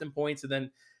fourth in points, and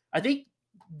then I think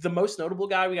the most notable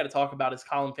guy we got to talk about is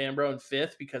Colin Fambro in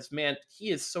fifth because man, he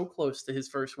is so close to his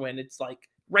first win. It's like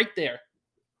right there.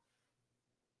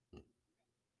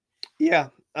 Yeah,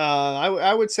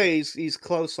 I would say he's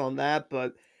close on that,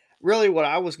 but really what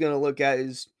I was going to look at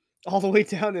is all the way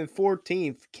down in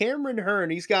 14th. Cameron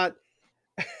Hearn, he's got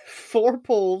four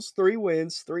poles, three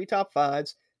wins, three top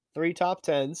fives, three top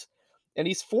tens, and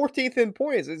he's 14th in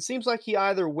points. It seems like he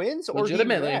either wins or he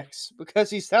Legitimately. wrecks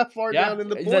because he's that far Yeah. down in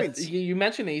the points. You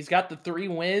mentioned it. He's got the 3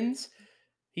 wins.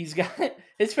 He's got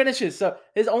his finishes. So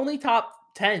his only top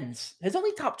tens, his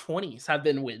only top 20s have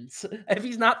been wins. If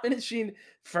he's not finishing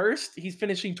first, he's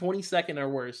finishing 22nd or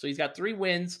worse. So he's got 3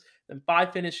 wins and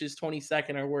five finishes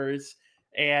 22nd or worse.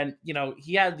 And,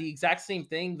 he had the exact same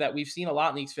thing that we've seen a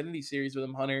lot in the Xfinity series with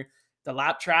him, Hunter. The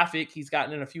lap traffic, he's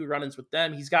gotten in a few run ins with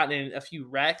them. He's gotten in a few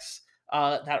wrecks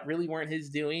that really weren't his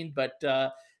doing. But,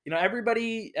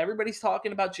 everybody's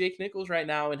talking about Jake Nichols right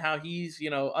now and how he's,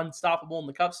 unstoppable in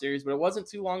the Cup Series, but it wasn't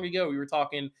too long ago we were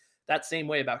talking that same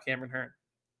way about Cameron Hearn.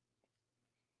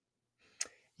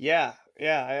 Yeah,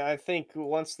 yeah. I think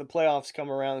once the playoffs come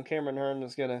around, Cameron Hearn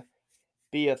is going to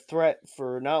be a threat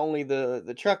for not only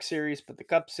the Truck Series but the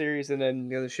Cup Series, and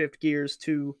then shift gears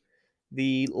to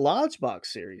the Lodge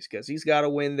Box Series because he's got to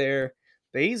win there.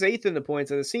 But he's eighth in the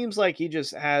points, and it seems like he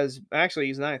just has. Actually,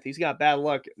 he's ninth. He's got bad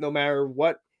luck no matter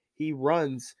what he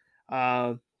runs.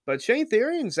 Uh, but Shane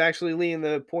Therian's actually leading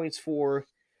the points for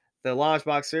the Lodge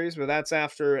Box Series, but that's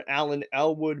after Alan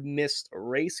Elwood missed a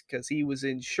race because he was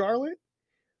in Charlotte.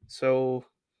 So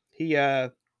he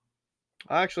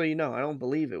actually no, I don't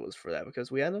believe it was for that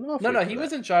because we had an off No, week no, for he was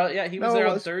that. in Charlotte. Yeah, he was No, it there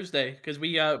on was. Thursday because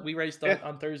we raced Yeah.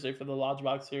 on Thursday for the Lodge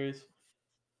Box Series.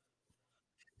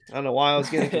 I don't know why I was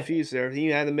getting confused there. He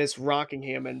had to miss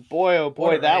Rockingham, and boy, oh What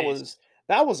boy, a race!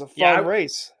 that was a Yeah, fun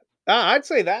race. I'd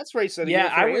say that's race of the yeah, year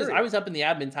for I area. was up in the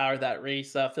admin tower that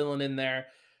race, filling in there,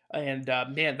 and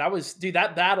man, that was dude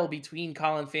that battle between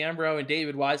Colin Fambro and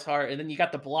David Weishart, and then you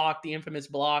got the block, the infamous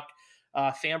block.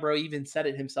 Fambro even said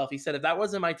it himself. He said, "If that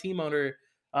wasn't my team owner,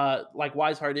 like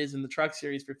Weishart is in the Truck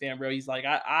Series for Fambro, he's like,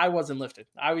 I wasn't lifted.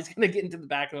 I was gonna get into the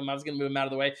back of him. I was gonna move him out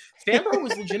of the way." Fambro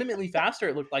was legitimately faster.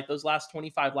 It looked like those last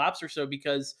 25 laps or so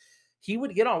because he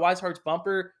would get on Weishart's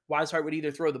bumper. Weishart would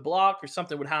either throw the block or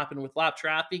something would happen with lap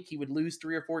traffic. He would lose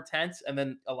 3 or 4 tenths, and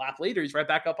then a lap later, he's right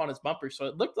back up on his bumper. So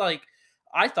it looked like,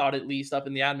 I thought at least up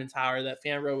in the admin tower, that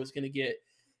Fanro was going to get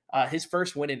his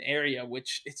first win in area,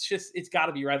 which it's got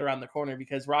to be right around the corner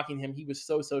because Rockingham, he was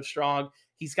so strong.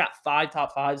 He's got 5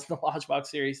 top 5s in the Lodge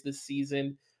Box Series this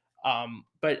season.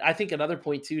 But I think another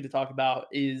point too to talk about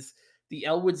is the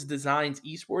Elwoods Designs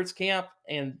esports camp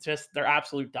and just their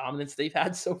absolute dominance they've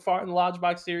had so far in the Lodge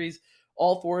Box Series.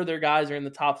 All 4 of their guys are in the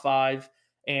top 5.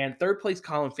 And third place,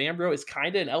 Colin Fambro, is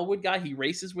kind of an Elwood guy. He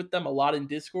races with them a lot in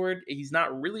Discord. He's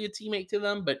not really a teammate to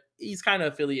them, but he's kind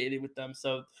of affiliated with them.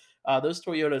 So those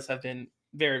Toyotas have been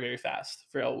very fast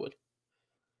for Elwood.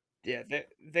 Yeah,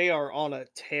 they are on a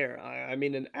tear. I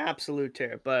mean, an absolute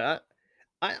tear. But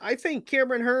I think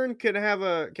Cameron Hearn can have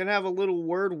a little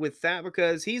word with that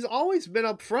because he's always been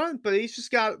up front, but he's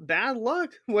just got bad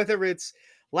luck. Whether it's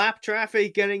lap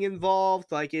traffic getting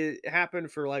involved, like it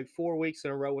happened for like 4 weeks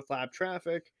in a row with lap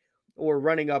traffic, or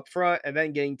running up front and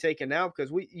then getting taken out.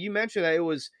 Because we you mentioned that it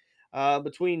was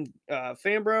between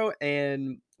Fambro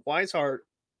and Weishart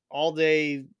all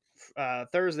day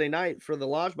Thursday night for the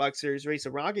Lodge Box Series race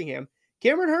at Rockingham.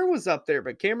 Cameron Hearn was up there,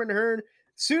 but Cameron Hearn,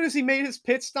 as soon as he made his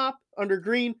pit stop under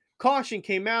green, caution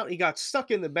came out. He got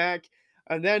stuck in the back,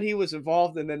 and then he was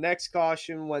involved in the next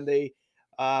caution when they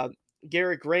uh,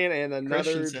 Garrett Grant and another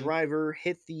Christensen. driver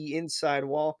hit the inside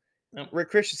wall. Yep. Rick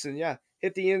Christensen, yeah,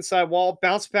 hit the inside wall,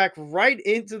 bounced back right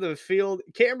into the field.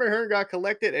 Cameron Hearn got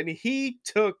collected, and he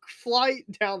took flight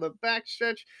down the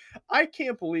backstretch. I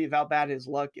can't believe how bad his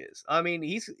luck is. I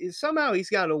mean, somehow he's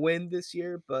got to win this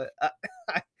year, but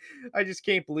I, I just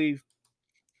can't believe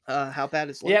how bad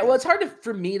his luck Yeah, well, it's is. hard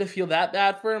for me to feel that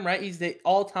bad for him, right? He's the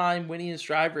all-time winningest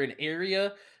driver in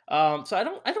area. So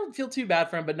I don't feel too bad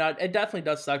for him, but not it definitely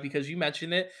does suck because you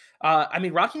mentioned it. I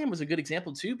mean, Rockingham was a good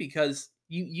example too because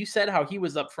you said how he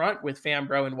was up front with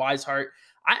Fambro and Weishart.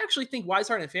 I actually think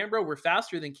Weishart and Fambro were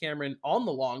faster than Cameron on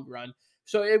the long run.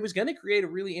 So it was going to create a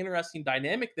really interesting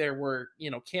dynamic there where,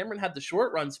 Cameron had the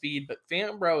short run speed, but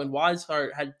Fambro and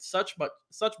Weishart had such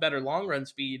better long run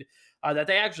speed that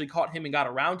they actually caught him and got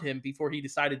around him before he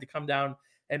decided to come down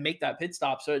and make that pit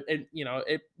stop. So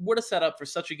it would have set up for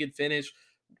such a good finish.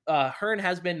 Hearn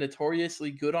has been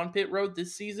notoriously good on pit road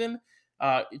this season.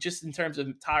 Just in terms of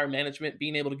tire management,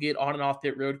 being able to get on and off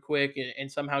pit road quick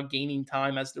and somehow gaining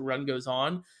time as the run goes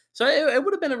on. So it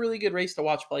would have been a really good race to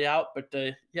watch play out. But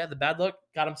yeah, the bad luck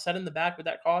got him set in the back with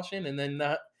that caution, and then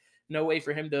no way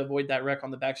for him to avoid that wreck on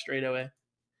the back straightaway.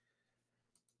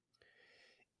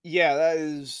 Yeah, that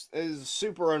is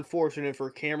super unfortunate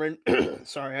for Cameron.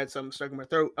 Sorry, I had something stuck in my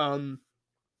throat.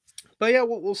 But yeah,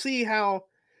 we'll see how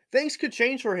things could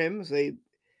change for him as they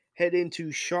head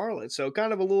into Charlotte. So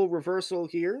kind of a little reversal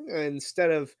here.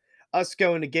 Instead of us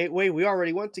going to Gateway, we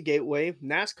already went to Gateway.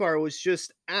 NASCAR was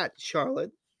just at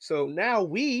Charlotte. So now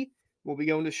we will be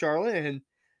going to Charlotte and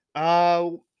uh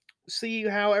see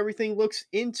how everything looks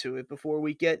into it before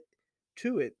we get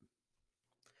to it.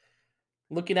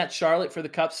 Looking at Charlotte for the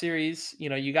Cup Series,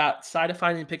 you got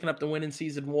Sidefine picking up the win in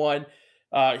season one.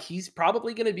 He's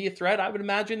probably going to be a threat, I would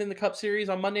imagine, in the Cup Series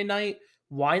on Monday night.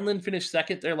 Wineland finished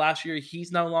second there last year.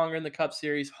 He's no longer in the Cup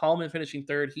Series. Hallman finishing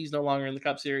third. He's no longer in the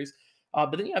Cup Series.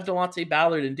 But then you have Delonte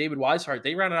Ballard and David Weishart.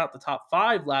 They rounded out the top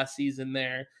 5 last season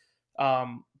there.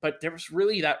 But there was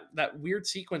really that weird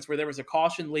sequence where there was a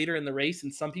caution later in the race,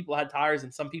 and some people had tires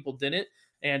and some people didn't.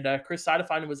 And Chris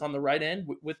Sidefine was on the right end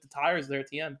with the tires there at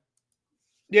the end.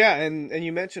 Yeah, and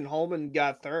you mentioned Holman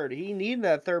got third. He needed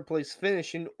that third place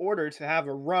finish in order to have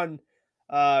a run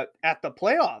at the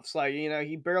playoffs. Like,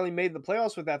 he barely made the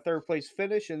playoffs with that third place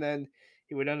finish, and then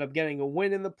he would end up getting a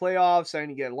win in the playoffs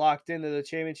and get locked into the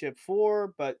championship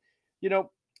four. But,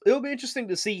 it'll be interesting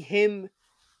to see him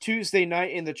Tuesday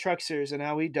night in the truck series and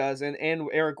how he does. And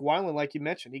Eric Weiland, like you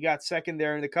mentioned, he got second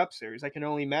there in the cup series. I can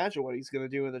only imagine what he's gonna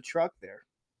do in the truck there.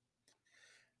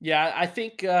 Yeah, I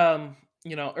think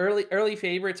early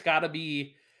favorites got to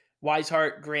be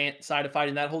Weishart, Grant, Side of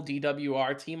Fighting, that whole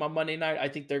DWR team on Monday night, I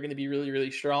think they're going to be really,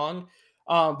 really strong.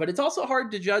 But it's also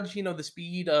hard to judge, the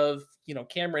speed of,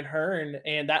 Cameron Hearn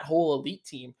and that whole elite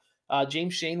team.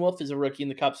 James Shanewolf is a rookie in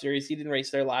the Cup Series. He didn't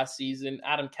race there last season.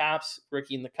 Adam Capps,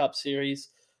 rookie in the Cup Series.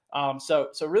 So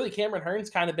really, Cameron Hearn's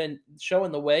kind of been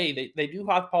showing the way. They do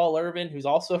have Paul Irvin, who's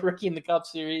also a rookie in the Cup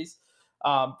Series.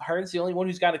 Hearn's the only one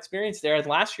who's got experience there. And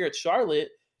last year at Charlotte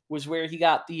was where he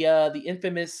got the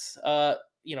infamous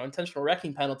intentional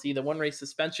wrecking penalty, the one race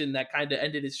suspension that kind of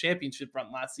ended his championship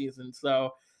run last season.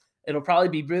 So it'll probably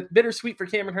be bittersweet for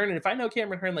Cameron Hearn. And if I know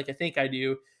Cameron Hearn like I think I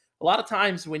do, a lot of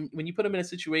times when you put him in a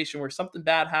situation where something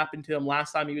bad happened to him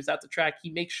last time he was at the track, he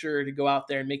makes sure to go out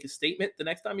there and make a statement the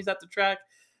next time he's at the track.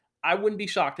 I wouldn't be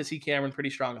shocked to see Cameron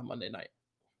pretty strong on Monday night.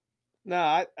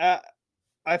 No,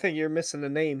 I think you're missing the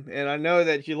name, and I know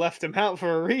that you left him out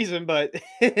for a reason, but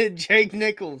Jake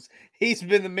Nichols, he's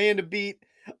been the man to beat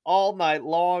all night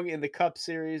long in the Cup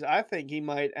Series. I think he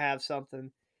might have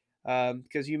something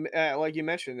because like you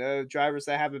mentioned, drivers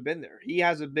that haven't been there. He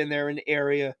hasn't been there in the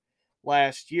area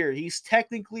last year. He's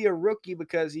technically a rookie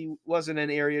because he wasn't an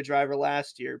area driver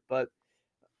last year, but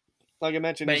like I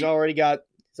mentioned, But he's already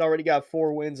got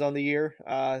 4 wins on the year.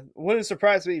 Wouldn't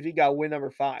surprise me if he got win number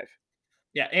 5.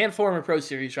 yeah, and former Pro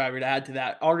Series driver to add to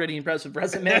that already impressive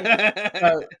resume.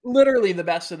 Literally the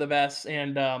best of the best,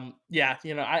 and yeah,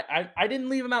 I didn't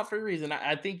leave him out for a reason.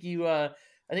 I think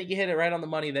I think you hit it right on the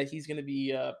money that he's going to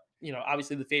be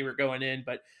obviously the favorite going in,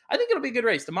 but I think it'll be a good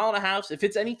race. The mile and a half. If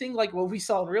it's anything like what we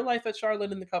saw in real life at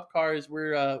Charlotte in the Cup cars,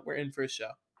 we're in for a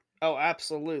show. Oh,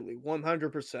 absolutely,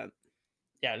 100%.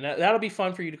 Yeah, that'll be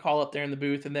fun for you to call up there in the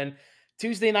booth. And then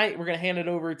Tuesday night, we're going to hand it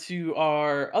over to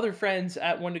our other friends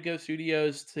at One to Go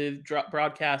Studios to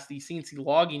broadcast the CNC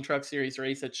Logging Truck Series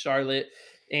race at Charlotte.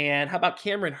 And how about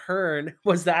Cameron Hearn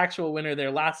was the actual winner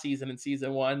there last season in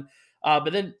season one.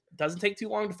 But then doesn't take too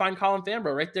long to find Colin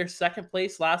Fambro right there, second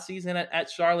place last season at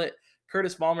Charlotte.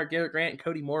 Curtis Vollmer, Garrett Grant, and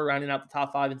Cody Moore rounding out the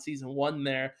top 5 in season one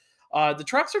there. The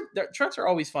trucks are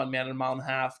always fun, man. In a mile and a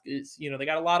half, they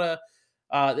got a lot of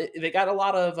they got a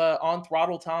lot of on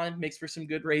throttle time, makes for some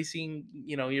good racing.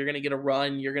 You're going to get a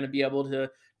run. You're going to be able to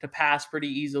pass pretty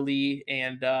easily,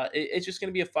 and it's just going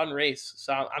to be a fun race.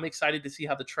 So I'm excited to see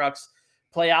how the trucks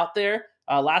play out there.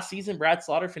 Last season, Brad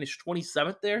Slaughter finished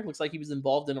 27th there. Looks like he was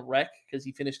involved in a wreck because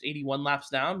he finished 81 laps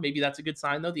down. Maybe that's a good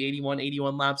sign, though, the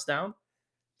 81 laps down.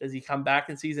 Does he come back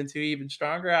in season 2 even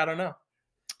stronger? I don't know.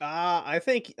 I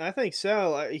think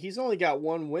so. He's only got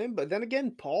 1 win, but then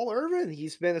again, Paul Irvin,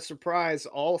 he's been a surprise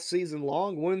all season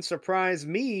long. Wouldn't surprise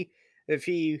me if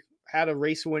he had a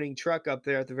race-winning truck up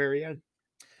there at the very end.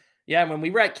 Yeah, when we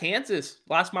were at Kansas,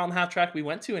 last mile and a half track we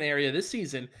went to an area this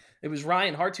season, it was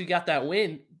Ryan Hart who got that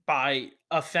win by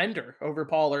a fender over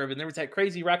Paul Irvin. There was that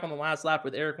crazy wreck on the last lap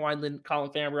with Eric Wineland, Colin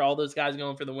Fambro, all those guys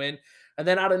going for the win. And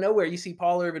then out of nowhere, you see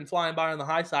Paul Irvin flying by on the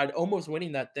high side, almost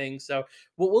winning that thing. So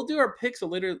we'll do our picks a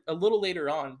little later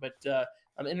on, but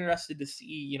I'm interested to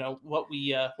see what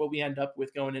we end up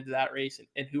with going into that race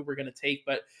and who we're going to take.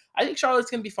 But I think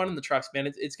Charlotte's going to be fun in the trucks,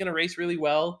 man. It's going to race really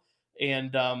well.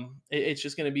 And it's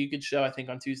just going to be a good show, I think,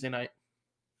 on Tuesday night.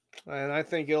 And I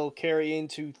think it'll carry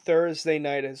into Thursday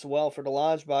night as well for the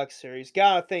Lodge Box Series.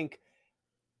 Gotta think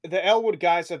the Elwood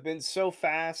guys have been so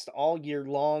fast all year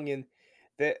long, and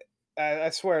that I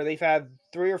swear they've had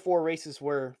 3 or 4 races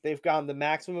where they've gotten the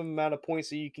maximum amount of points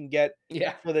that you can get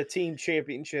Yeah. for the team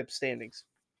championship standings.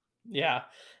 Yeah.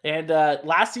 And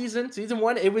last season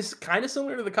 1, it was kind of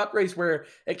similar to the cup race where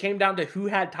it came down to who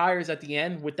had tires at the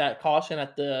end with that caution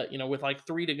at the, with like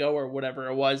 3 to go or whatever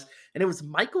it was. And it was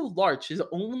Michael Larch, his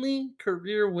only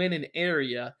career win in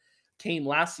area came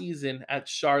last season at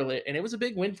Charlotte. And it was a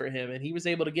big win for him. And he was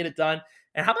able to get it done.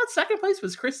 And how about second place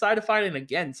was Chris Sidefine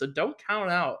again? So don't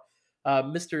count out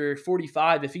Mr.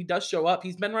 45. If he does show up,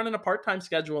 he's been running a part-time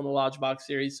schedule in the Lodge Box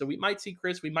Series. So we might see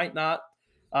Chris, we might not.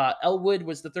 Elwood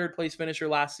was the third place finisher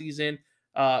last season,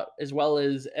 as well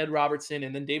as Ed Robertson,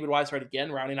 and then David Weishart again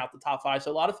rounding out the top 5.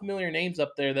 So a lot of familiar names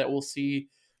up there that we'll see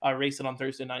racing on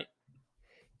Thursday night.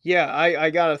 Yeah,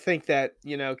 I gotta think that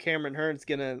Cameron Hearn's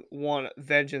gonna want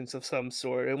vengeance of some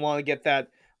sort and want to get that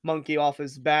monkey off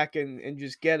his back and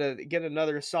just get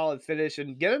another solid finish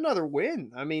and get another win.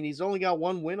 I mean, he's only got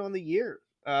 1 win on the year.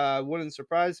 Wouldn't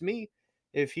surprise me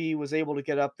if he was able to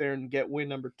get up there and get win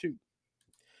number 2.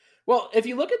 Well, if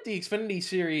you look at the Xfinity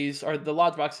series or the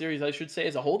Lodge Box series, I should say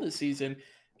as a whole this season,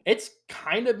 it's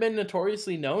kind of been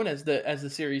notoriously known as the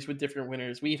series with different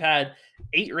winners. We've had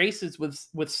 8 races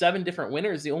with 7 different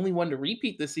winners. The only one to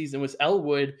repeat this season was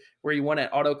Elwood, where he won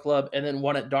at Auto Club and then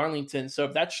won at Darlington. So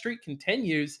if that streak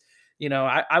continues,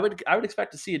 I would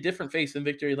expect to see a different face in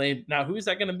victory lane. Now, who is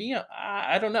that going to be?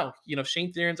 I don't know.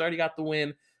 Shane Theron's already got the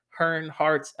win. Hearn,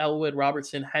 Hartz, Elwood,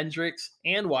 Robertson, Hendricks,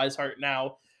 and Weishart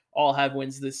now all have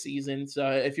wins this season. So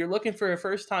if you're looking for a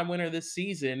first time winner this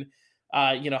season,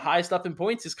 highest up in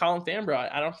points is Colin Fambra.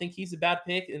 I don't think he's a bad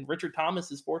pick. And Richard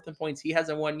Thomas is fourth in points. He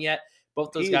hasn't won yet.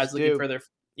 Both those He is guys looking due.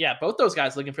 for both those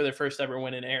guys looking for their first ever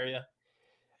win in area.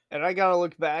 And I gotta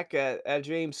look back at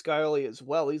James Scully as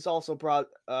well. He's also brought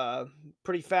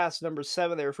pretty fast number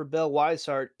 7 there for Bill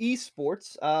Weishart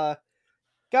Esports.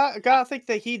 Gotta think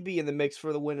that he'd be in the mix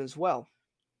for the win as well.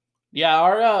 Yeah,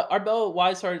 our Bell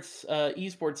Weishart's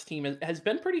esports team has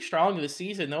been pretty strong this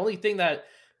season. The only thing that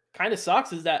kind of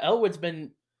sucks is that Elwood's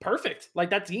been perfect. Like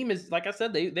that team is, like I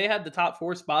said, they had the top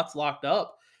 4 spots locked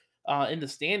up in the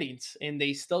standings, and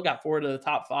they still got 4 to the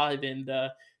top 5. And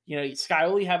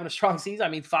Skyoli having a strong season. I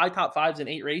mean, 5 top 5s in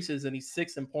 8 races, and he's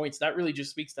 6th in points. That really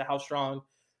just speaks to how strong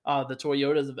the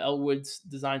Toyotas of Elwood's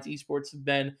Designs Esports have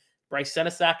been. Bryce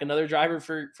Senesac, another driver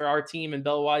for our team, and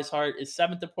Bell Weishart is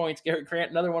 7th in points. Garrett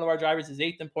Grant, another one of our drivers, is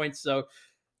 8th in points. So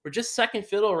we're just second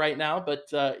fiddle right now.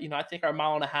 But I think our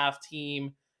mile and a half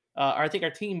team, or I think our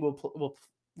team will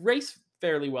race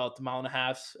fairly well at the mile and a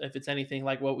half if it's anything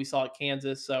like what we saw at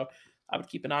Kansas. So I would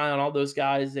keep an eye on all those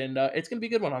guys, and it's gonna be a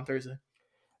good one on Thursday.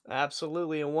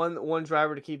 Absolutely, and one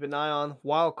driver to keep an eye on,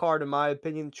 wild card in my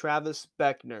opinion, Travis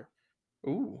Beckner.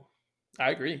 Ooh,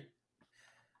 I agree.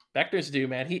 Beckner's due,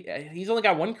 man. He's only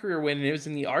got 1 career win, and it was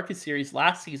in the ARCA series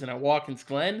last season at Watkins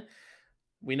Glen.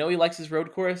 We know he likes his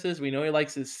road courses. We know he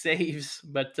likes his saves,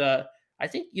 but I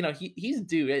think he's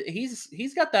due.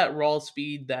 He's got that raw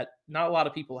speed that not a lot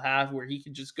of people have, where he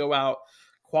can just go out,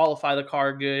 qualify the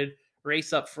car good,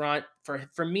 race up front.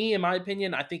 For me, in my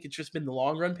opinion, I think it's just been the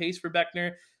long run pace for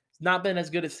Beckner. It's not been as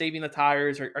good at saving the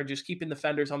tires or just keeping the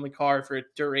fenders on the car for a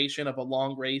duration of a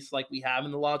long race like we have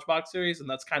in the Lodge Box series, and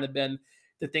that's kind of been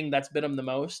the thing that's been him the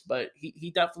most. But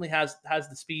he definitely has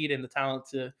the speed and the talent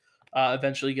to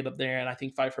eventually get up there and I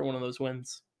think fight for one of those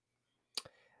wins.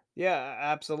 Yeah,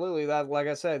 absolutely. That, like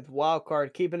I said, wild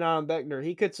card. Keep an eye on Beckner.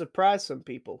 He could surprise some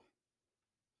people.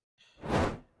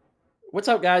 What's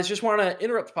up, guys? Just want to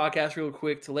interrupt the podcast real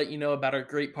quick to let you know about our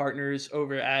great partners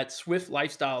over at Swift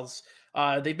Lifestyles.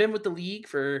 They've been with the league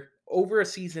for over a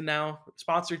season now,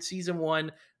 sponsored season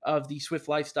 1 of the Swift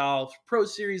Lifestyle Pro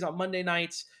Series on Monday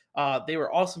nights. They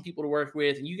were awesome people to work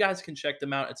with, and you guys can check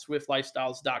them out at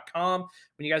swiftlifestyles.com.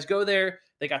 When you guys go there,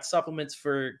 they got supplements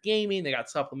for gaming, they got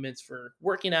supplements for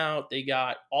working out, they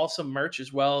got awesome merch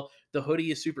as well. The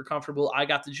hoodie is super comfortable. I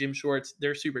got the gym shorts,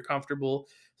 they're super comfortable.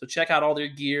 So check out all their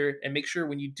gear, and make sure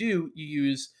when you do, you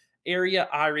use Area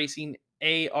iRacing,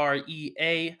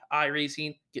 AREA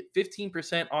iRacing. Get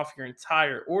 15% off your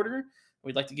entire order.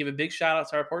 We'd like to give a big shout out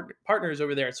to our partners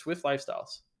over there at Swift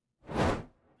Lifestyles.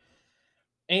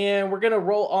 And we're going to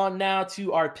roll on now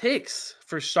to our picks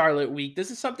for Charlotte week.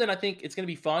 This is something I think it's going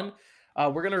to be fun.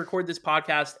 We're going to record this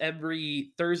podcast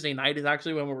every Thursday night is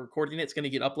actually when we're recording it. It's going to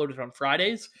get uploaded on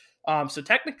Fridays. So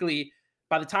technically,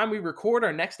 by the time we record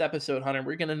our next episode, Hunter,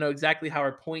 we're going to know exactly how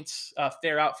our points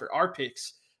fare out for our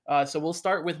picks. So we'll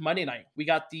start with Monday night. We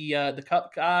got the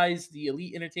Cup guys, the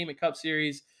Elite Entertainment Cup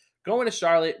Series, going to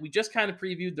Charlotte. We just kind of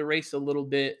previewed the race a little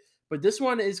bit, but this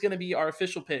one is going to be our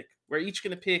official pick. We're each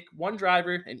going to pick one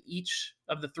driver in each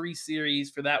of the 3 series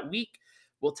for that week.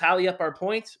 We'll tally up our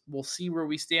points. We'll see where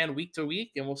we stand week to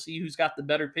week, and we'll see who's got the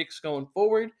better picks going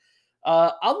forward.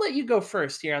 I'll let you go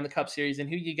first here on the Cup Series and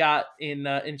who you got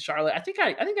in Charlotte. I think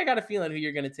I got a feeling who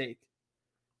you're going to take.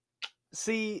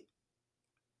 See,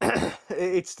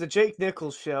 it's the Jake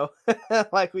Nichols show,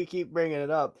 like we keep bringing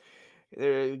it up.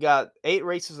 We got 8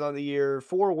 races on the year.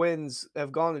 4 wins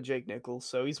have gone to Jake Nichols,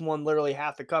 so he's won literally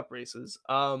half the Cup races.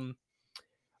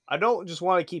 I don't just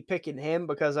want to keep picking him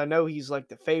because I know he's like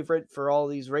the favorite for all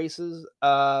these races.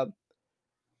 I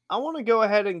want to go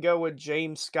ahead and go with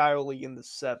James Scully in the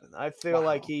 7th. I feel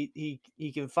like he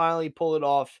can finally pull it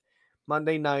off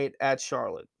Monday night at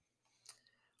Charlotte.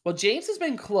 Well, James has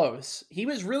been close. He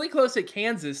was really close at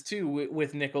Kansas too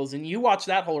with Nichols, and you watched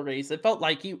that whole race. It felt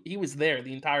like he was there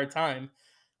the entire time.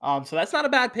 So that's not a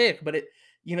bad pick, but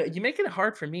you make it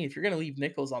hard for me if you're going to leave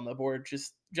Nichols on the board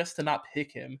just to not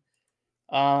pick him.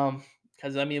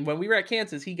 Because I mean, when we were at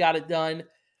Kansas, he got it done.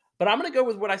 But I'm going to go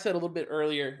with what I said a little bit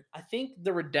earlier. I think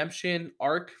the redemption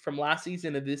arc from last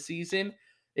season to this season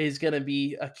is going to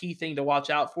be a key thing to watch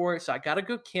out for. So I got to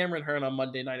go Cameron Hearn on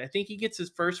Monday night. I think he gets his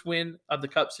first win of the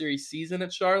Cup Series season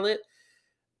at Charlotte.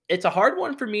 It's a hard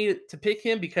one for me to pick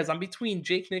him because I'm between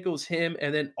Jake Nichols, him,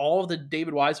 and then all of the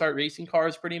David Weishart racing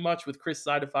cars pretty much with Chris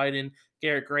Seidefeiden,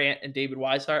 Garrett Grant, and David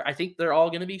Weishart. I think they're all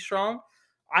going to be strong.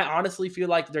 I honestly feel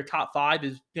like their top 5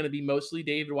 is going to be mostly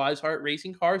David Weishart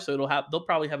racing cars, so they'll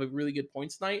probably have a really good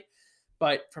points night.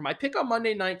 But for my pick on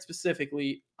Monday night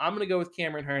specifically, I'm going to go with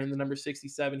Cameron Hearn in the number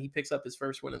 67. He picks up his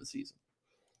first win of the season.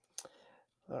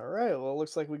 All right. Well, it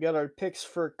looks like we got our picks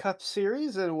for Cup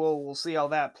Series, and we'll see how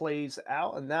that plays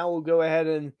out. And now we'll go ahead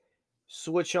and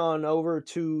switch on over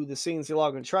to the CNC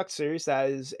Logan Truck Series.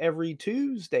 That is every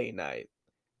Tuesday night.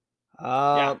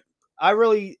 Yeah. Uh, I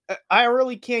really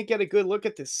can't get a good look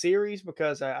at the series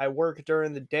because I work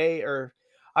during the day, or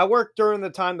I work during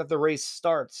the time that the race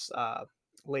starts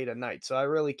late at night. So I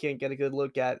really can't get a good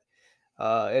look at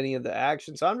any of the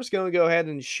action. So I'm just going to go ahead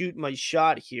and shoot my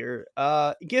shot here.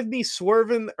 Give me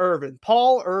Swervin Irvin.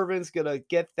 Paul Irvin's going to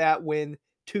get that win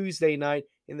Tuesday night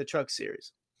in the Truck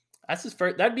Series. That's his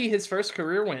first. That'd be his first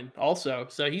career win, also.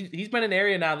 So he's been in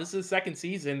area now. This is his second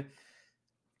season.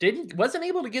 Wasn't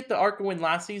able to get the ARCA win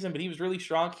last season, but he was really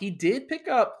strong. He did pick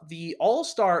up the All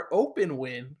Star Open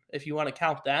win, if you want to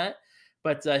count that.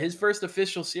 But his first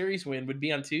official series win would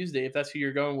be on Tuesday, if that's who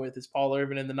you're going with. Is Paul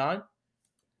Irvin in the 9?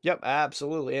 Yep,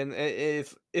 absolutely. And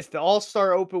if the All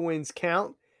Star Open wins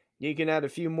count, you can add a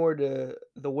few more to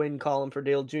the win column for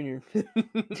Dale Jr.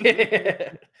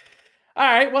 All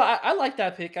right. Well, I like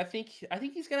that pick. I think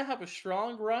he's gonna have a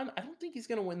strong run. I don't think he's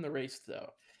gonna win the race though.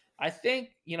 I think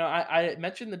I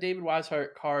mentioned the David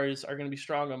Weishart cars are gonna be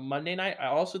strong on Monday night. I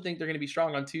also think they're gonna be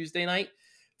strong on Tuesday night.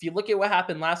 If you look at what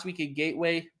happened last week at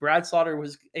Gateway, Brad Slaughter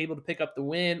was able to pick up the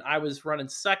win. I was running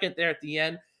second there at the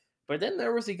end, but then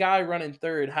there was a guy running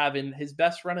third, having his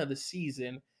best run of the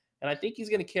season. And I think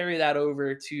he's going to carry that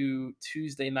over to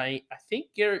Tuesday night. I think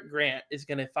Garrett Grant is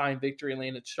going to find victory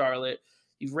lane at Charlotte.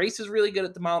 He races really good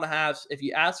at the mile and a half. If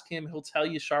you ask him, he'll tell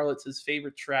you Charlotte's his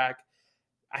favorite track.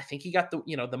 I think he got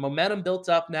the momentum built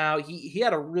up now. He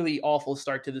had a really awful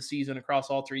start to the season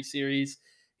across all 3 series.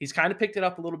 He's kind of picked it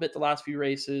up a little bit the last few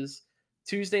races.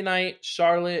 Tuesday night,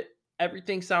 Charlotte,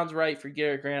 everything sounds right for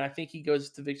Garrett Grant. I think he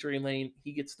goes to victory lane.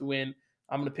 He gets the win.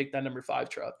 I'm going to pick that number 5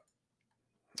 truck.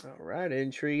 All right,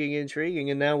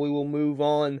 intriguing. And now we will move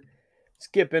on,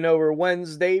 skipping over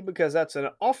Wednesday because that's an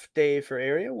off day for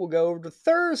area. We'll go over to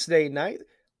Thursday night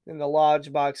in the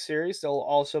Lodge Box Series. They'll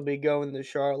also be going to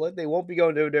Charlotte. They won't be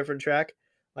going to a different track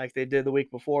like they did the week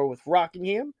before with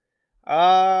Rockingham.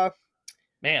 Uh,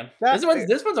 Man, that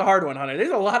this one's a hard one, Hunter.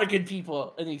 There's a lot of good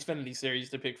people in the Xfinity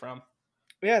series to pick from.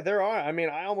 Yeah, there are. I mean,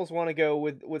 I almost want to go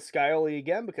with Scioli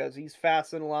again because he's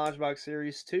fast in the Lodge Box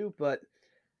Series too. But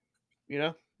you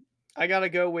know, I gotta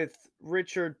go with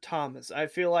Richard Thomas. I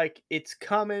feel like it's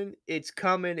coming. It's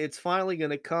coming. It's finally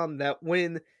gonna come. That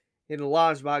win in the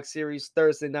Lodge Box Series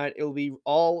Thursday night. It'll be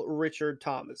all Richard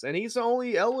Thomas, and he's the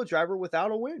only Elwood driver without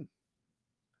a win.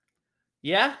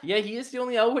 Yeah, he is the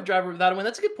only Elwood driver without a win.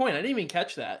 That's a good point. I didn't even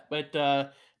catch that. But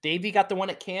Davey got the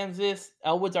one at Kansas.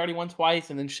 Elwood's already won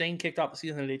twice, and then Shane kicked off the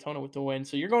season at Daytona with the win.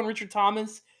 So you're going Richard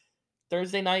Thomas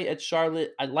Thursday night at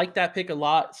Charlotte. I like that pick a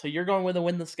lot. So you're going with a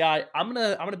winless guy. I'm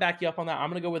gonna back you up on that. I'm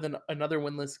gonna go with another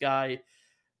winless guy.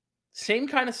 Same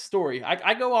kind of story.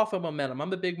 I go off of momentum.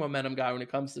 I'm a big momentum guy when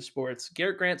it comes to sports.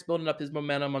 Garrett Grant's building up his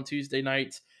momentum on Tuesday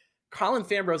nights. Colin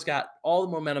Fambro's got all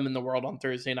the momentum in the world on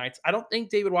Thursday nights. I don't think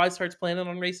David Weishart's planning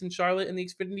on racing Charlotte in the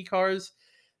Xfinity cars,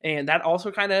 and that also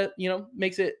kind of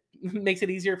makes it makes it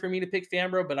easier for me to pick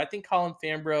Fambro. But I think Colin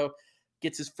Fambro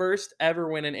gets his first ever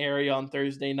win in area on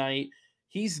Thursday night.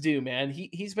 He's due, man.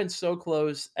 He's been so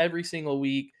close every single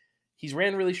week. He's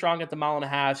ran really strong at the mile and a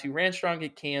half. He ran strong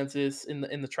at Kansas in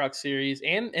the Truck Series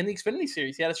and in the Xfinity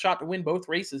Series. He had a shot to win both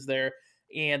races there.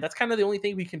 And that's kind of the only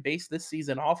thing we can base this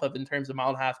season off of in terms of mile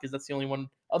and a half, because that's the only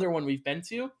other one we've been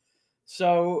to.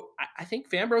 So I think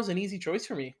Fambro's an easy choice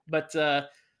for me. But the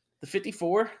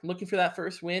 54, looking for that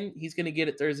first win, he's going to get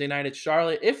it Thursday night at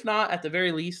Charlotte. If not, at the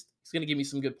very least, he's going to give me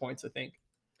some good points, I think.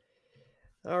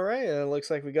 All right, looks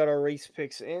like we got our race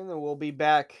picks in, and we'll be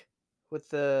back with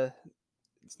the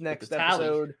next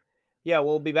episode. Yeah,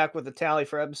 we'll be back with the tally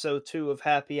for episode 2 of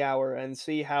Happy Hour and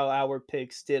see how our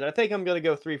picks did. I think I'm going to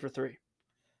go 3 for 3.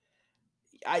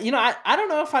 I don't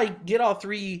know if I get all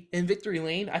 3 in victory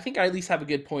lane. I think I at least have a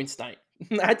good points night.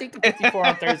 I think the 54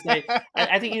 on Thursday,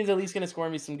 I think he's at least going to score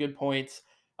me some good points.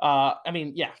 5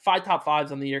 top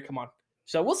 5s on the year. Come on.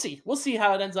 So we'll see. We'll see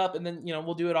how it ends up. And then,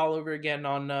 we'll do it all over again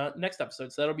on next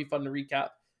episode. So that'll be fun to recap.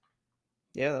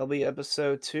 Yeah, that'll be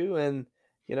episode 2. And,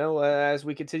 as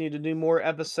we continue to do more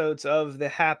episodes of the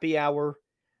Happy Hour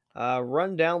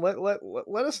rundown,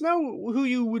 let us know who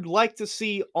you would like to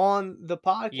see on the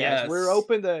podcast. Yes. We're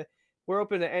open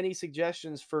to any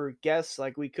suggestions for guests.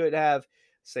 Like we could have,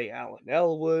 say, Alan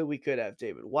Elwood. We could have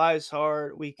David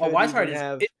Weishart. We could Weishart even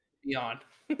have beyond.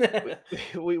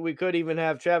 we could even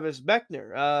have Travis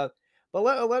Beckner. But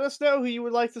let us know who you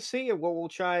would like to see, and we'll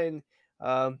try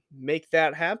and make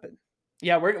that happen.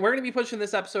 Yeah, we're gonna be pushing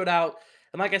this episode out.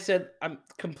 And like I said, I'm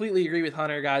completely agree with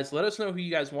Hunter, guys. Let us know who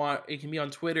you guys want. It can be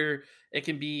on Twitter, it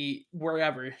can be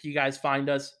wherever you guys find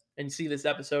us and see this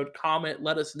episode. Comment,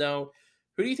 let us know.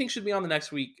 Who do you think should be on the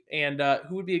next week? And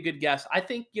who would be a good guest? I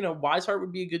think, Wiseheart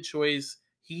would be a good choice.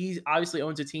 He obviously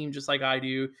owns a team just like I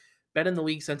do. Been in the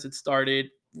league since it started.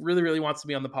 Really, really wants to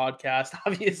be on the podcast,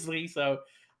 obviously. So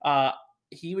uh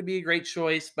he would be a great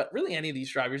choice, but really any of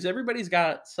these drivers, everybody's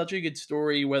got such a good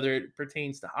story, whether it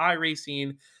pertains to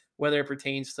iRacing, whether it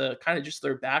pertains to kind of just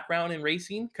their background in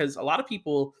racing. Because a lot of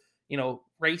people,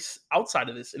 race outside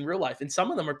of this in real life, and some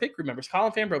of them are pit crew members.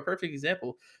 Colin Fambro, perfect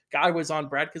example. Guy was on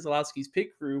Brad Keselowski's pit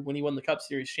crew when he won the Cup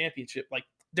Series championship. Like,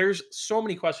 there's so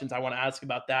many questions I want to ask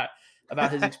about that,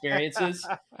 about his experiences,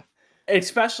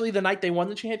 especially the night they won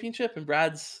the championship and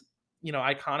Brad's,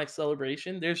 iconic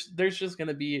celebration. There's just going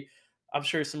to be, I'm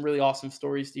sure, some really awesome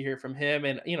stories to hear from him.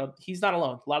 And he's not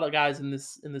alone. A lot of guys in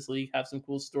this league have some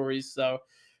cool stories. So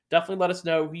definitely let us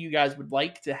know who you guys would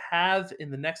like to have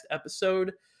in the next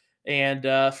episode. And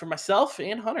for myself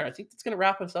and Hunter, I think that's going to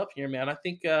wrap us up here, man. I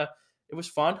think it was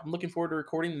fun. I'm looking forward to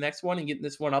recording the next one and getting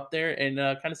this one up there and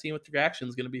kind of seeing what the reaction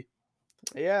is going to be.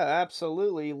 Yeah,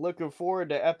 absolutely. Looking forward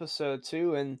to episode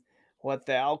 2 and what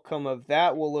the outcome of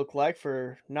that will look like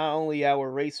for not only our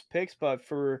race picks, but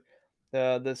for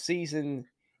the season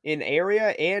in area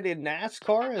and in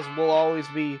NASCAR, as we'll always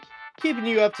be keeping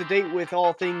you up to date with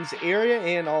all things area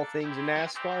and all things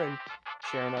NASCAR and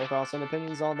sharing our thoughts and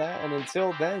opinions on that. And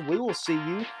until then, we will see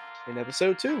you in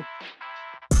episode 2.